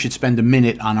guess we should spend a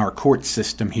minute on our court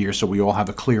system here so we all have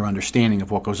a clear understanding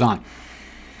of what goes on.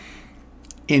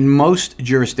 In most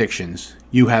jurisdictions,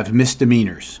 you have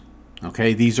misdemeanors.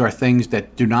 Okay, these are things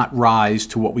that do not rise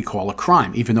to what we call a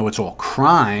crime, even though it's all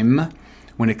crime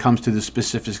when it comes to the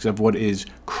specifics of what is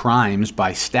crimes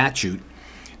by statute.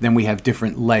 Then we have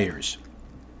different layers.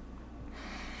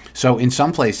 So in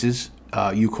some places,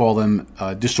 you call them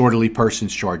disorderly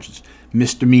persons charges,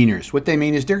 misdemeanors. What they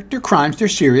mean is they're crimes, they're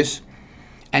serious.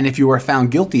 And if you are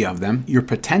found guilty of them, your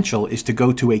potential is to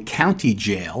go to a county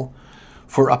jail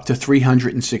for up to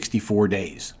 364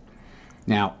 days.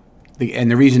 Now,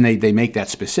 the reason they make that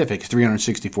specific is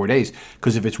 364 days,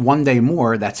 because if it's 1 day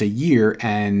more, that's a year,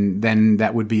 and then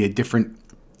that would be a different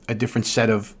set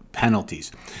of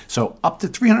penalties. So up to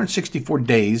 364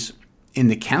 days in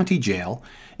the county jail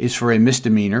is for a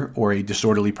misdemeanor or a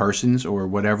disorderly persons or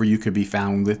whatever you could be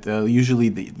found with.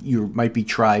 Usually you might be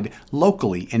tried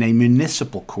locally in a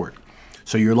municipal court.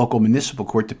 So your local municipal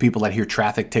court, the people that hear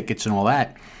traffic tickets and all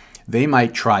that, they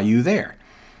might try you there.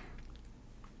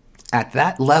 At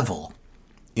that level,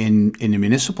 in the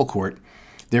municipal court,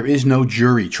 there is no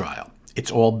jury trial.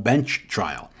 It's all bench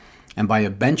trial. And by a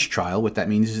bench trial, what that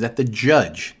means is that the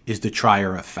judge is the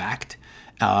trier of fact,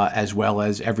 as well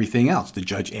as everything else. The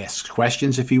judge asks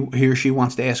questions if he or she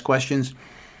wants to ask questions.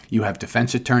 You have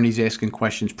defense attorneys asking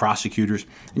questions, prosecutors,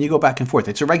 and you go back and forth.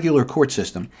 It's a regular court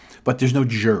system, but there's no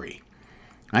jury.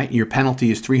 Right? Your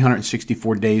penalty is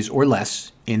 364 days or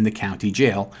less in the county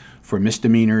jail for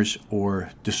misdemeanors or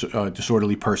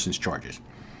disorderly persons charges.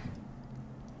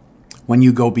 When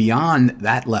you go beyond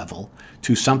that level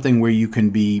to something where you can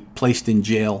be placed in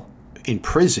jail, in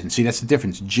prison, see, that's the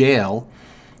difference. Jail,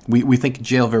 we think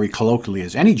jail very colloquially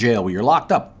as any jail where you're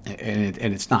locked up, and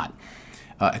it's not.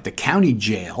 At the county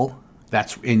jail,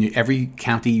 that's in every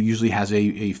county usually has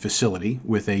a facility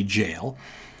with a jail.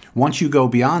 Once you go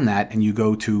beyond that and you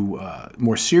go to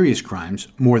more serious crimes,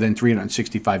 more than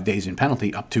 365 days in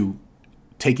penalty, up to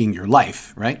taking your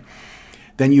life, right?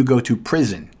 Then you go to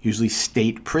prison. Usually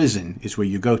state prison is where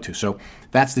you go to. So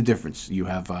that's the difference. You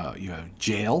have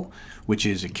jail, which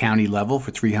is a county level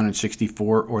for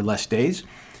 364 or less days,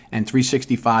 and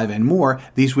 365 and more.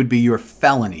 These would be your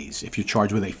felonies. If you're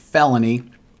charged with a felony,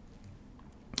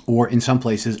 or in some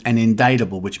places an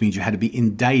indictable, which means you had to be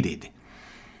indicted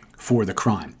for the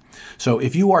crime. So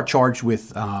if you are charged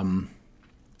with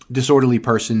disorderly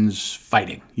persons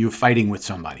fighting, you're fighting with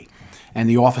somebody, and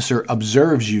the officer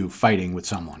observes you fighting with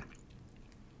someone,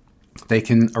 they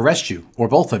can arrest you, or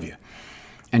both of you,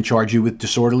 and charge you with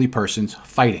disorderly persons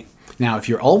fighting. Now, if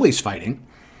you're always fighting,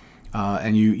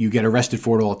 and you get arrested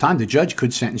for it all the time, the judge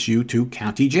could sentence you to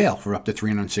county jail for up to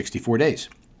 364 days.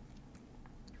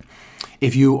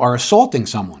 If you are assaulting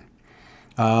someone,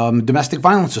 domestic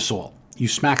violence assault, You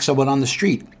smack someone on the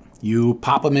street. You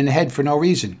pop them in the head for no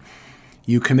reason.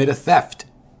 You commit a theft.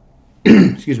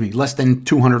 Excuse me, less than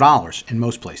 $200 in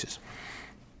most places.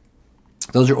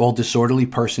 Those are all disorderly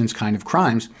persons kind of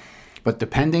crimes. But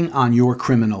depending on your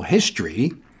criminal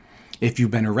history, if you've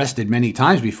been arrested many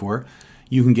times before,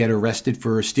 you can get arrested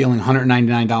for stealing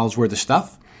 $199 worth of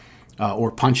stuff,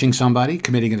 or punching somebody,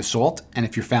 committing an assault. And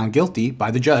if you're found guilty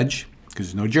by the judge, because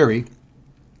there's no jury,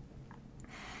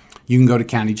 you can go to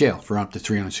county jail for up to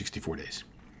 364 days.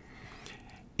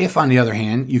 If, on the other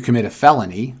hand, you commit a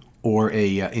felony or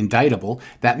a indictable,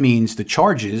 that means the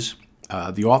charges,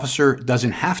 the officer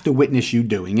doesn't have to witness you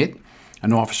doing it.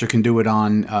 An officer can do it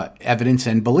on evidence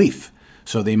and belief.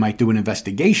 So they might do an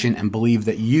investigation and believe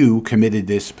that you committed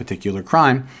this particular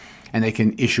crime, and they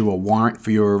can issue a warrant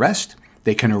for your arrest.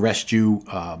 They can arrest you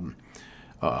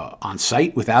on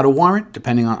site without a warrant,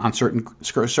 depending on certain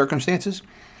circumstances.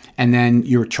 And then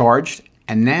you're charged,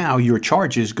 and now your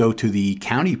charges go to the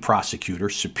county prosecutor,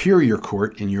 superior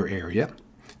court in your area,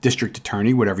 district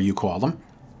attorney, whatever you call them.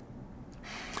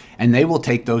 And they will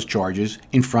take those charges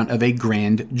in front of a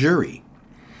grand jury.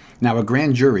 Now, a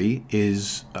grand jury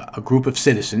is a group of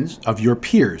citizens, of your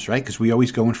peers, right? Because we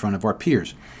always go in front of our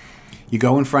peers. You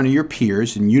go in front of your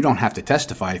peers, and you don't have to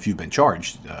testify if you've been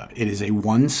charged. It is a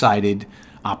one-sided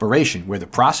operation where the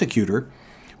prosecutor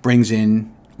brings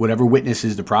in whatever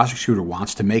witnesses the prosecutor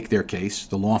wants to make their case.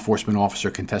 The law enforcement officer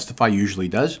can testify, usually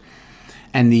does.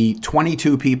 And the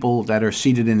 22 people that are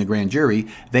seated in the grand jury,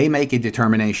 they make a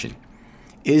determination.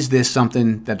 Is this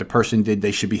something that the person did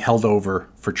they should be held over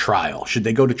for trial? Should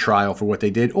they go to trial for what they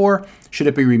did? Or should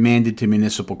it be remanded to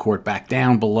municipal court back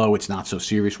down below? It's not so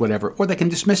serious, whatever. Or they can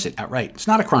dismiss it outright. It's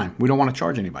not a crime. We don't want to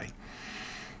charge anybody.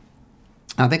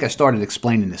 I think I started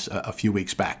explaining this a few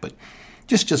weeks back, but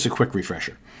just a quick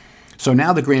refresher. So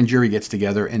now the grand jury gets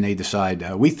together and they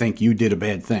decide, we think you did a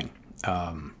bad thing.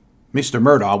 Mr.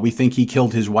 Murdaugh, we think he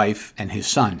killed his wife and his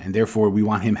son, and therefore we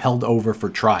want him held over for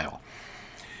trial.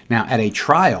 Now, at a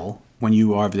trial, when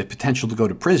you have the potential to go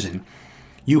to prison,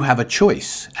 you have a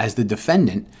choice. As the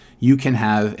defendant, you can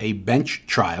have a bench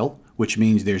trial, which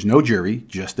means there's no jury,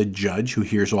 just a judge who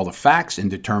hears all the facts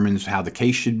and determines how the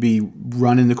case should be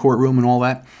run in the courtroom and all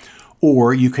that.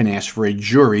 Or you can ask for a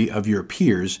jury of your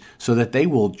peers so that they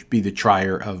will be the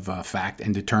trier of fact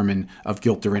and determine of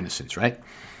guilt or innocence, right?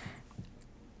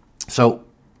 So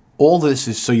all this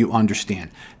is so you understand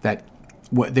that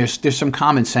there's some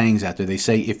common sayings out there. They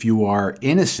say if you are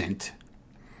innocent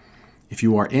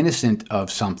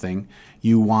of something,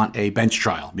 you want a bench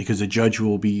trial because a judge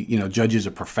will be, judge is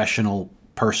a professional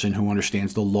person who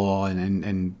understands the law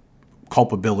and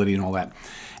culpability and all that.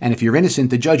 And if you're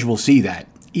innocent, the judge will see that,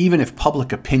 even if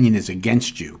public opinion is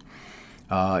against you.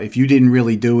 If you didn't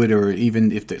really do it, or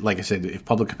even if, like I said, if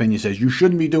public opinion says you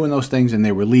shouldn't be doing those things and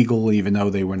they were legal, even though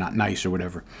they were not nice or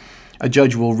whatever, a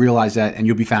judge will realize that and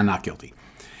you'll be found not guilty.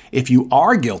 If you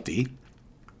are guilty,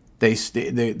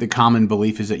 the common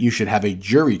belief is that you should have a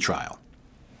jury trial.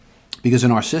 Because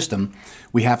in our system,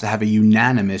 we have to have a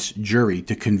unanimous jury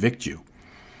to convict you.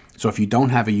 So if you don't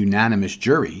have a unanimous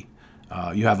jury,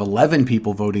 you have 11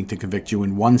 people voting to convict you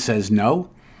and one says no,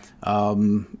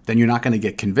 then you're not going to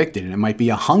get convicted. And it might be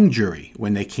a hung jury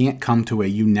when they can't come to a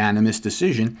unanimous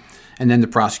decision. And then the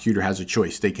prosecutor has a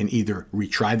choice. They can either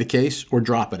retry the case or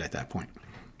drop it at that point.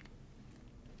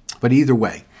 But either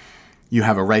way, you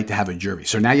have a right to have a jury.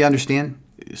 So now you understand?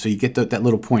 So you get that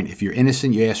little point. If you're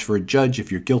innocent, you ask for a judge.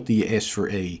 If you're guilty, you ask for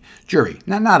a jury.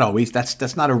 Now, not always.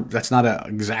 That's not a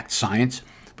exact science.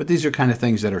 But these are kind of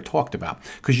things that are talked about.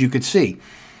 Because you could see,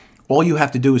 all you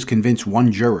have to do is convince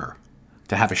one juror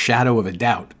to have a shadow of a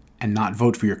doubt and not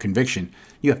vote for your conviction.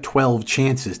 You have 12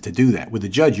 chances to do that. With a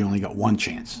judge, you only got one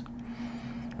chance.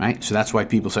 Right? So that's why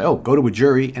people say, go to a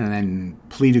jury and then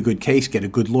plead a good case, get a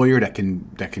good lawyer that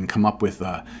can come up with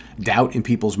doubt in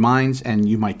people's minds, and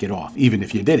you might get off, even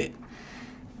if you did it.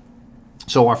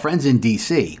 So our friends in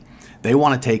D.C., they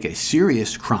want to take a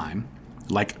serious crime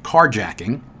like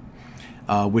carjacking,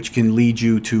 which can lead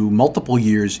you to multiple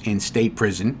years in state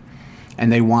prison,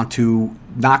 and they want to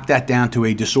knock that down to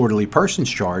a disorderly persons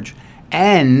charge,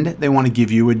 and they want to give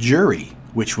you a jury,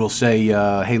 which will say,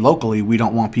 hey, locally, we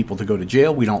don't want people to go to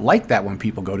jail. We don't like that when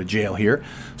people go to jail here.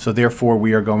 So therefore,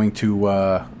 we are going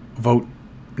to vote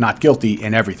not guilty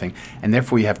in everything. And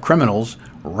therefore, you have criminals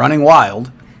running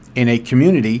wild in a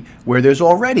community where there's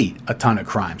already a ton of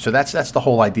crime. So that's the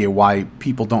whole idea why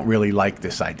people don't really like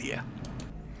this idea.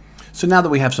 So now that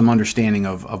we have some understanding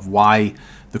of why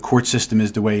the court system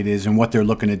is the way it is and what they're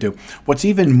looking to do, what's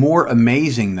even more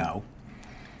amazing, though,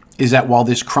 is that while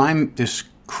this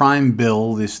crime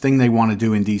bill, this thing they want to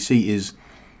do in D.C.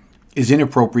 is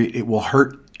inappropriate, it will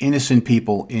hurt innocent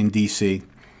people in D.C.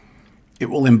 It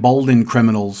will embolden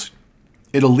criminals.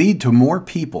 It'll lead to more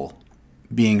people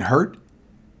being hurt,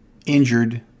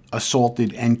 injured,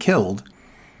 assaulted, and killed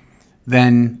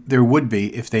than there would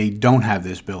be if they don't have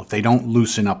this bill, if they don't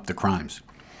loosen up the crimes.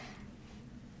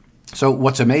 So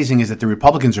what's amazing is that the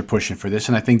Republicans are pushing for this,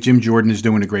 and I think Jim Jordan is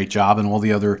doing a great job, and all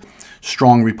the other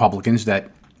strong Republicans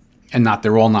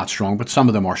they're all not strong, but some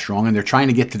of them are strong, and they're trying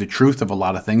to get to the truth of a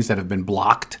lot of things that have been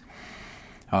blocked.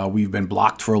 We've been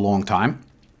blocked for a long time.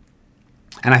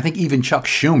 And I think even Chuck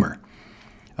Schumer,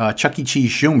 Chuck E.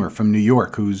 Cheese Schumer from New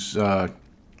York, who's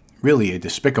really a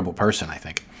despicable person, I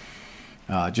think,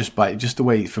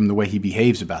 from the way he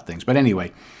behaves about things. But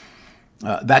anyway,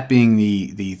 that being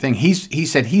the thing, he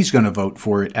said he's going to vote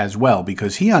for it as well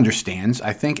because he understands,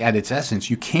 I think at its essence,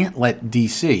 you can't let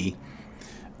D.C.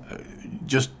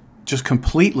 just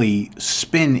completely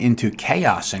spin into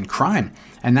chaos and crime.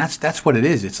 And that's what it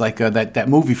is. It's like that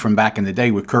movie from back in the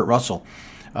day with Kurt Russell,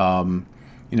 Get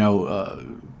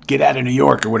Out of New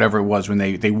York or whatever it was, when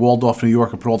they walled off New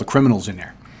York and put all the criminals in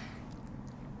there.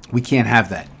 We can't have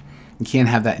that. You can't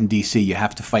have that in D.C. You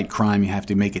have to fight crime. You have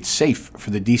to make it safe for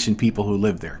the decent people who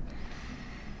live there.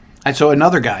 And so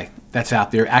another guy that's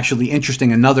out there, actually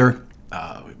interesting, another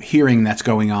hearing that's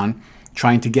going on,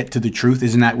 trying to get to the truth.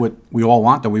 Isn't that what we all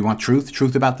want? Do we want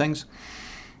truth about things?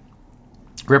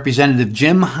 Representative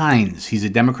Jim Hines, he's a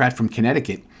Democrat from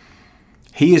Connecticut.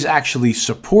 He is actually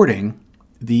supporting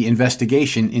the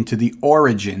investigation into the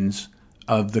origins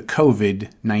of the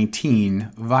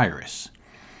COVID-19 virus.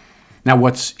 Now,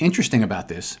 what's interesting about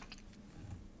this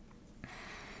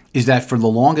is that for the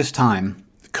longest time,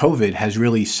 COVID has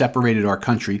really separated our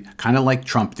country, kind of like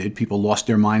Trump did. People lost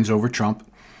their minds over Trump.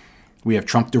 We have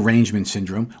Trump derangement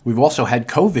syndrome. We've also had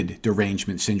COVID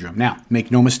derangement syndrome. Now,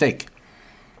 make no mistake,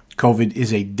 COVID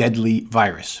is a deadly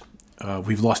virus.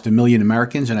 We've lost 1 million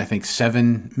Americans and I think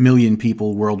 7 million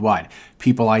people worldwide.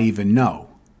 People I even know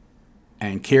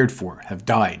and cared for have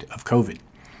died of COVID.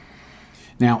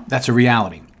 Now, that's a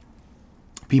reality.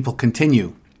 People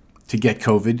continue to get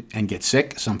COVID and get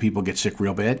sick. Some people get sick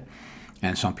real bad,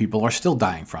 and some people are still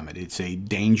dying from it. It's a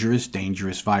dangerous,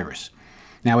 dangerous virus.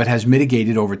 Now, it has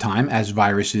mitigated over time, as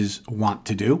viruses want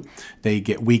to do. They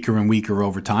get weaker and weaker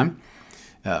over time.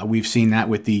 We've seen that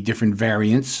with the different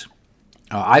variants.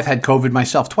 I've had COVID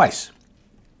myself twice.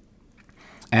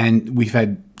 And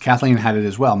Kathleen had it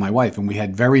as well, my wife, and we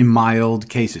had very mild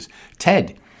cases.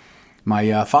 Ted,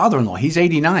 my father-in-law, he's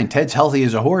 89. Ted's healthy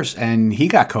as a horse, and he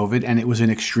got COVID, and it was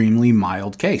an extremely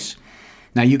mild case.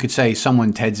 Now, you could say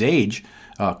someone Ted's age,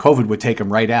 COVID would take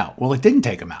him right out. Well, it didn't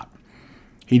take him out.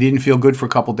 He didn't feel good for a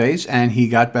couple days, and he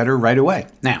got better right away.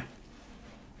 Now,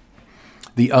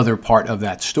 the other part of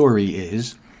that story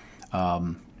is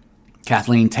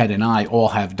Kathleen, Ted, and I all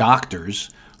have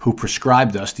doctors who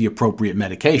prescribed us the appropriate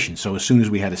medication. So as soon as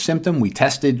we had a symptom, we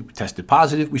tested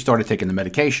positive, we started taking the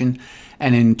medication,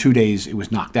 and in 2 days it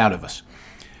was knocked out of us.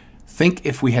 Think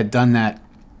if we had done that,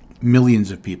 millions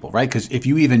of people, right? Because if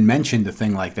you even mentioned a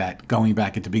thing like that, going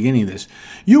back at the beginning of this,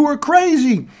 you were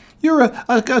crazy, you're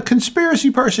a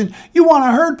conspiracy person, you want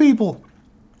to hurt people.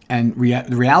 And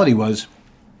the reality was,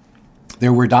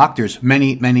 there were doctors,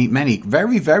 many,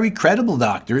 very, very credible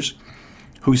doctors,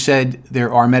 who said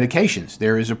there are medications.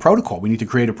 There is a protocol. We need to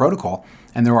create a protocol.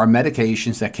 And there are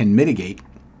medications that can mitigate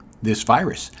this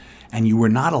virus. And you were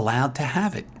not allowed to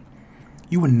have it.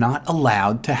 You were not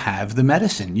allowed to have the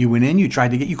medicine. You went in, you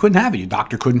tried to you couldn't have it. Your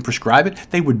doctor couldn't prescribe it.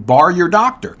 They would bar your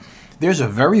doctor. There's a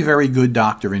very, very good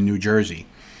doctor in New Jersey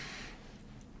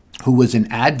who was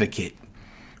an advocate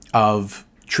of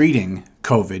treating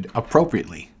COVID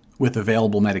appropriately with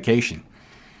available medication.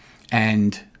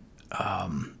 And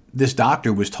this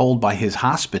doctor was told by his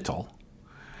hospital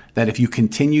that if you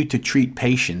continue to treat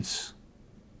patients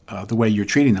the way you're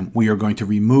treating them, we are going to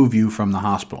remove you from the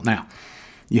hospital. Now,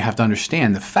 you have to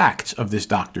understand the facts of this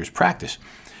doctor's practice.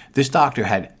 This doctor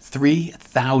had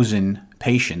 3,000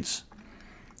 patients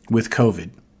with COVID.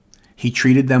 He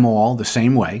treated them all the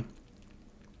same way.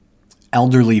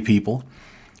 Elderly people,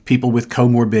 people with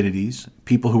comorbidities,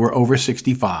 people who were over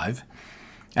 65,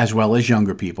 as well as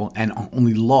younger people, and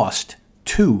only lost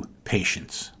 2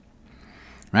 patients,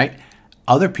 right?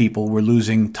 Other people were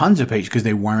losing tons of patients because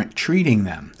they weren't treating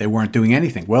them. They weren't doing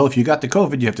anything. Well, if you got the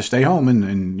COVID, you have to stay home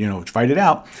and fight it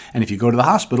out. And if you go to the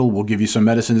hospital, we'll give you some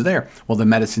medicines there. Well, the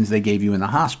medicines they gave you in the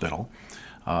hospital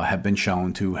have been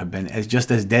shown to have been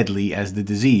just as deadly as the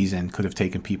disease and could have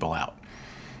taken people out.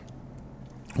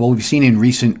 Well, we've seen in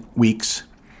recent weeks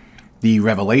the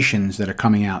revelations that are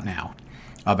coming out now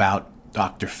about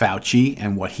Dr. Fauci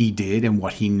and what he did and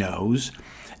what he knows,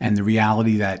 and the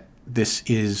reality that this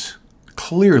is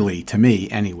clearly, to me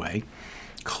anyway,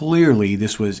 clearly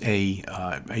this was a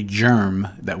germ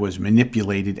that was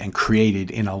manipulated and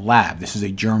created in a lab. This is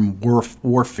a germ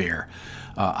warfare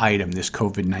item, this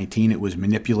COVID-19. It was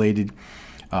manipulated.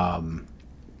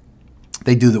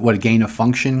 They do a gain of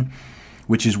function,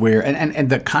 which is where, and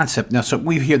the concept, now, so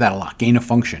we hear that a lot, gain of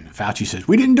function. Fauci says,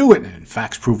 we didn't do it, and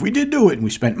facts prove we did do it, and we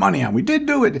spent money on, we did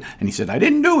do it. And he said, I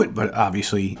didn't do it, but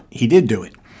obviously he did do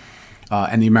it.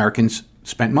 And the Americans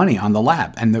spent money on the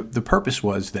lab, and the purpose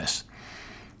was this.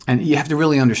 And you have to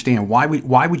really understand, why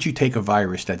would you take a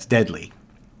virus that's deadly,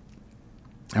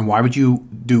 and why would you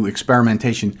do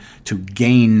experimentation to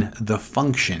gain the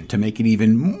function, to make it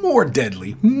even more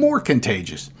deadly, more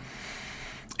contagious?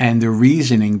 And the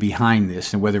reasoning behind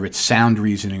this, and whether it's sound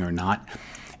reasoning or not,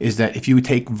 is that if you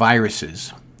take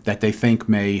viruses that they think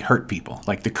may hurt people,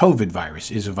 like the COVID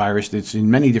virus is a virus that's in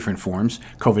many different forms.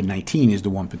 COVID-19 is the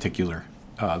one particular,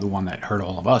 the one that hurt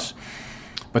all of us.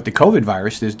 But the COVID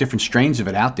virus, there's different strains of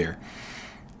it out there.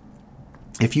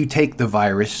 If you take the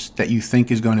virus that you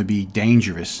think is going to be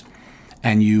dangerous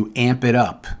and you amp it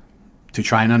up to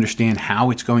try and understand how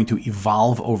it's going to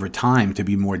evolve over time to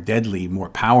be more deadly, more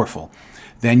powerful,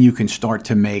 then you can start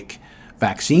to make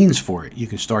vaccines for it. You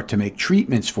can start to make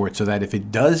treatments for it so that if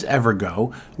it does ever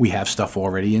go, we have stuff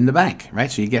already in the bank,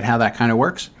 right? So you get how that kind of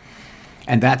works?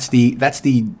 And that's the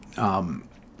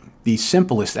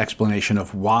simplest explanation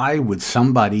of why would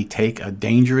somebody take a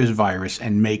dangerous virus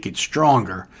and make it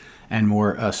stronger and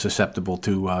more susceptible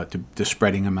to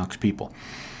spreading amongst people.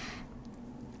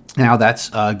 Now that's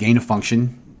gain of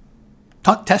function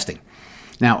testing.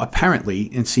 Now apparently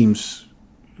it seems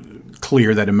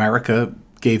clear that America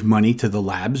gave money to the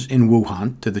labs in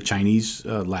Wuhan, to the Chinese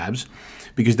labs,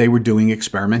 because they were doing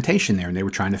experimentation there and they were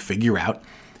trying to figure out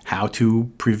how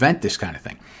to prevent this kind of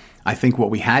thing. I think what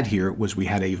we had here was we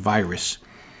had a virus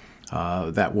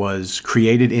that was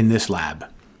created in this lab.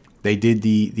 They did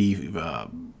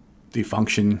the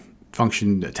function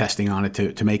testing on it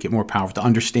to make it more powerful, to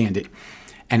understand it,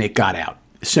 and it got out.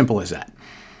 Simple as that.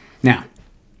 Now,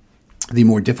 the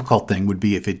more difficult thing would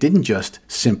be if it didn't just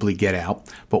simply get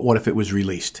out, but what if it was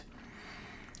released?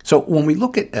 So when we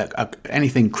look at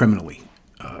anything criminally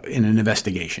in an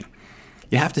investigation,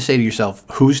 you have to say to yourself,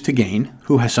 who's to gain,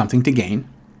 who has something to gain,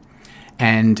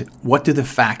 and what do the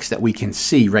facts that we can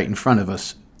see right in front of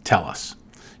us tell us?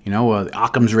 You know,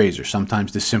 Occam's razor,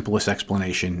 sometimes the simplest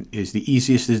explanation is the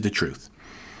easiest is the truth.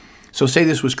 So say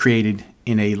this was created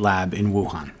in a lab in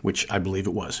Wuhan, which I believe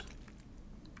it was.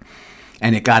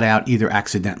 And it got out either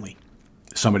accidentally.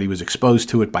 Somebody was exposed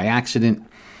to it by accident,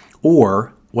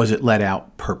 or was it let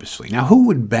out purposely? Now, who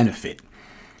would benefit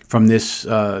from this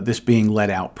being let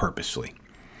out purposely?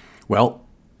 Well,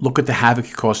 look at the havoc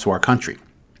it caused to our country.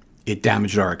 It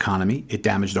damaged our economy. It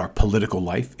damaged our political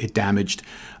life. It damaged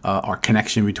our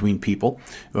connection between people.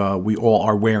 We all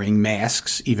are wearing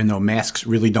masks, even though masks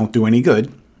really don't do any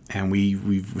good. And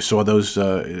we saw those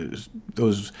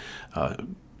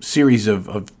series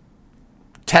of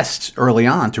tests early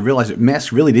on to realize that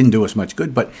masks really didn't do us much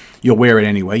good, but you'll wear it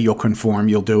anyway. You'll conform.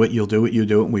 You'll do it.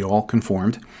 And we all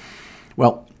conformed.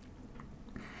 Well,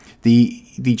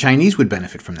 the Chinese would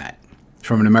benefit from that,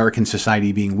 from an American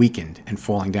society being weakened and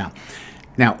falling down.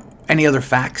 Now, any other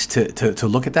facts to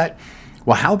look at that?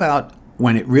 Well, how about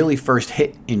when it really first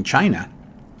hit in China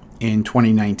in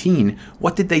 2019,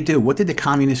 what did they do? What did the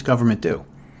communist government do?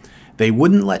 They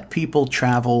wouldn't let people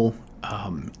travel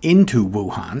into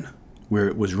Wuhan, where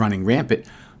it was running rampant,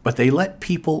 but they let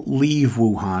people leave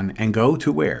Wuhan and go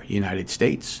to where? United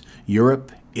States,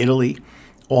 Europe, Italy,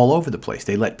 all over the place.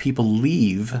 They let people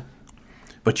leave,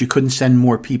 but you couldn't send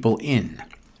more people in.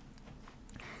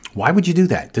 Why would you do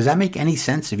that? Does that make any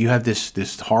sense? If you have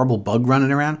this horrible bug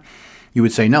running around, you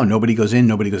would say, no, nobody goes in,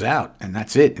 nobody goes out, and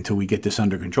that's it until we get this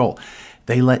under control.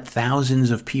 They let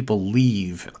thousands of people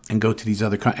leave and go to these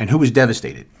other countries. And who was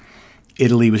devastated?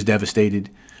 Italy was devastated.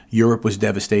 Europe was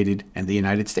devastated, and the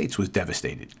United States was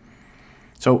devastated.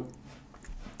 So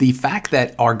the fact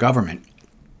that our government,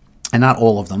 and not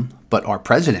all of them, but our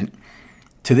president,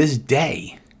 to this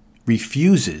day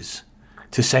refuses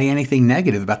to say anything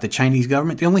negative about the Chinese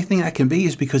government, the only thing that can be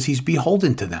is because he's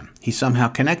beholden to them. He's somehow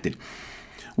connected.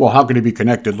 Well, how could he be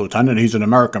connected, Lieutenant? He's an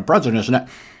American president, isn't it?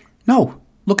 No,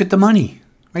 look at the money,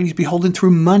 right? He's beholden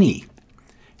through money.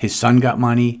 His son got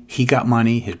money, he got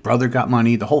money, his brother got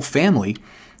money, the whole family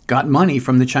got money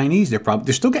from the Chinese.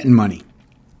 They're still getting money,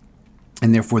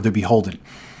 and therefore they're beholden.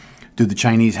 Do the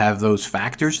Chinese have those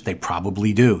factors? They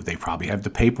probably do. They probably have the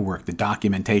paperwork, the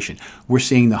documentation. We're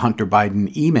seeing the Hunter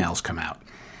Biden emails come out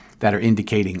that are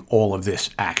indicating all of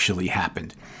this actually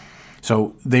happened.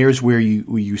 So there's where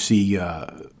you see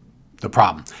the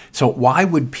problem. So why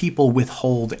would people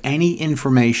withhold any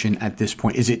information at this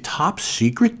point? Is it top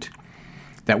secret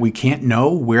that we can't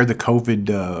know where the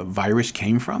COVID virus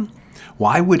came from?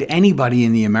 Why would anybody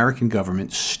in the American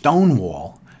government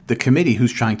stonewall the committee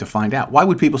who's trying to find out? Why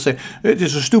would people say, it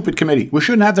is a stupid committee, we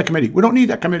shouldn't have that committee, we don't need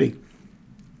that committee?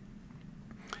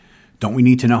 Don't we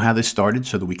need to know how this started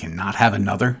so that we cannot have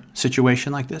another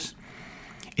situation like this?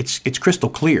 It's crystal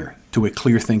clear to a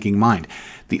clear-thinking mind.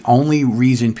 The only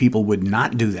reason people would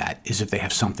not do that is if they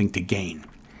have something to gain.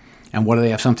 And what do they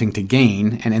have something to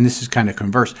gain? And this is kind of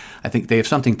converse. I think they have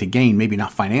something to gain, maybe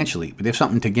not financially, but they have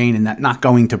something to gain in that not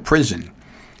going to prison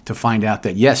to find out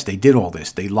that, yes, they did all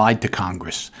this. They lied to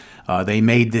Congress. They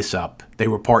made this up. They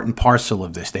were part and parcel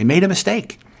of this. They made a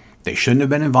mistake. They shouldn't have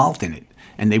been involved in it.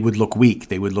 And they would look weak.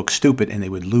 They would look stupid, and they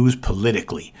would lose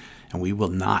politically. And we will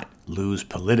not lose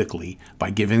politically by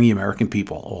giving the American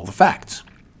people all the facts.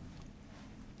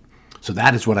 So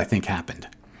that is what I think happened.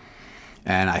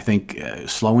 And I think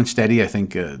slow and steady, I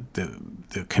think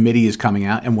the committee is coming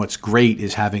out. And what's great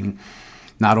is having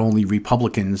not only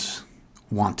Republicans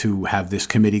want to have this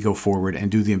committee go forward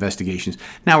and do the investigations.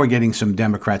 Now we're getting some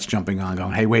Democrats jumping on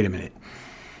going, hey, wait a minute.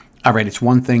 All right, it's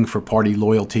one thing for party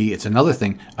loyalty. It's another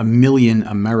thing. 1 million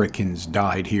Americans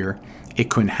died here. It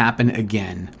couldn't happen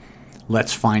again.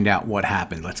 Let's find out what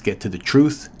happened. Let's get to the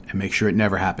truth and make sure it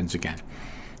never happens again.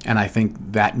 And I think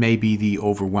that may be the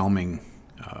overwhelming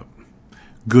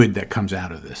good that comes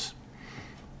out of this.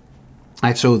 All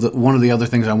right, so one of the other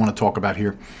things I want to talk about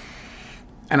here,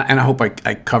 and I hope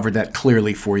I covered that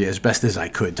clearly for you as best as I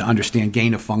could to understand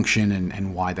gain of function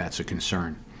and why that's a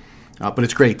concern. But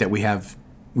it's great that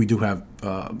we do have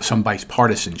some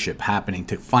bipartisanship happening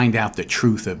to find out the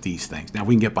truth of these things. Now,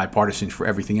 we can get bipartisan for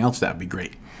everything else. That would be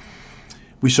great.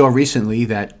 We saw recently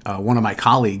that one of my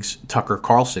colleagues, Tucker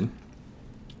Carlson,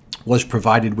 was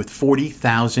provided with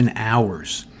 40,000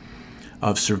 hours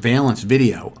of surveillance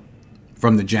video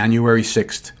from the January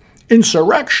 6th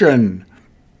insurrection.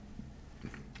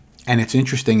 And it's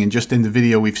interesting, and just in the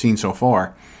video we've seen so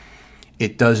far,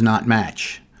 it does not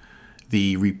match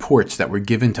the reports that were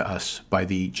given to us by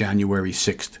the January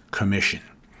 6th Commission.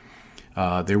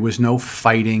 There was no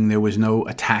fighting. There was no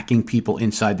attacking people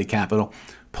inside the Capitol.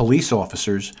 Police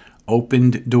officers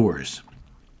opened doors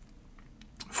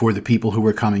for the people who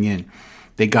were coming in.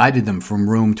 They guided them from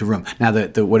room to room. Now,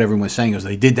 what everyone was saying is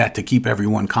they did that to keep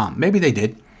everyone calm. Maybe they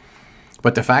did.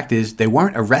 But the fact is, they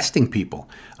weren't arresting people.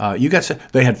 They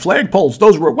had flagpoles.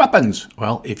 Those were weapons.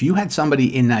 Well, if you had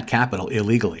somebody in that Capitol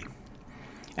illegally,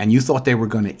 and you thought they were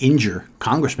going to injure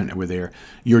congressmen that were there,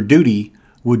 your duty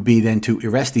would be then to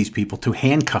arrest these people, to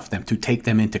handcuff them, to take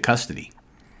them into custody.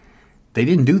 They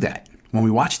didn't do that. When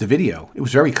we watched the video, it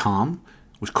was very calm.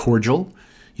 It was cordial.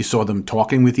 You saw them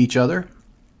talking with each other.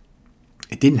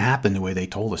 It didn't happen the way they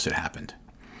told us it happened.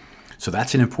 So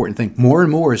that's an important thing. More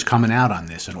and more is coming out on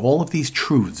this, and all of these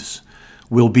truths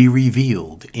will be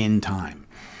revealed in time.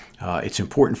 It's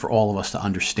important for all of us to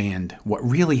understand what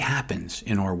really happens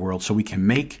in our world so we can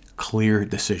make clear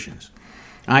decisions.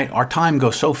 All right, our time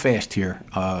goes so fast here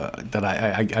that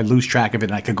I lose track of it,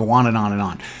 and I could go on and on and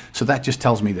on. So that just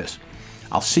tells me this.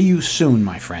 I'll see you soon,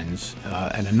 my friends,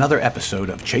 in another episode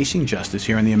of Chasing Justice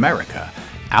here on the America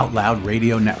Out Loud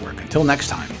Radio Network. Until next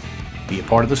time, be a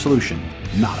part of the solution,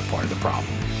 not a part of the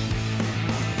problem.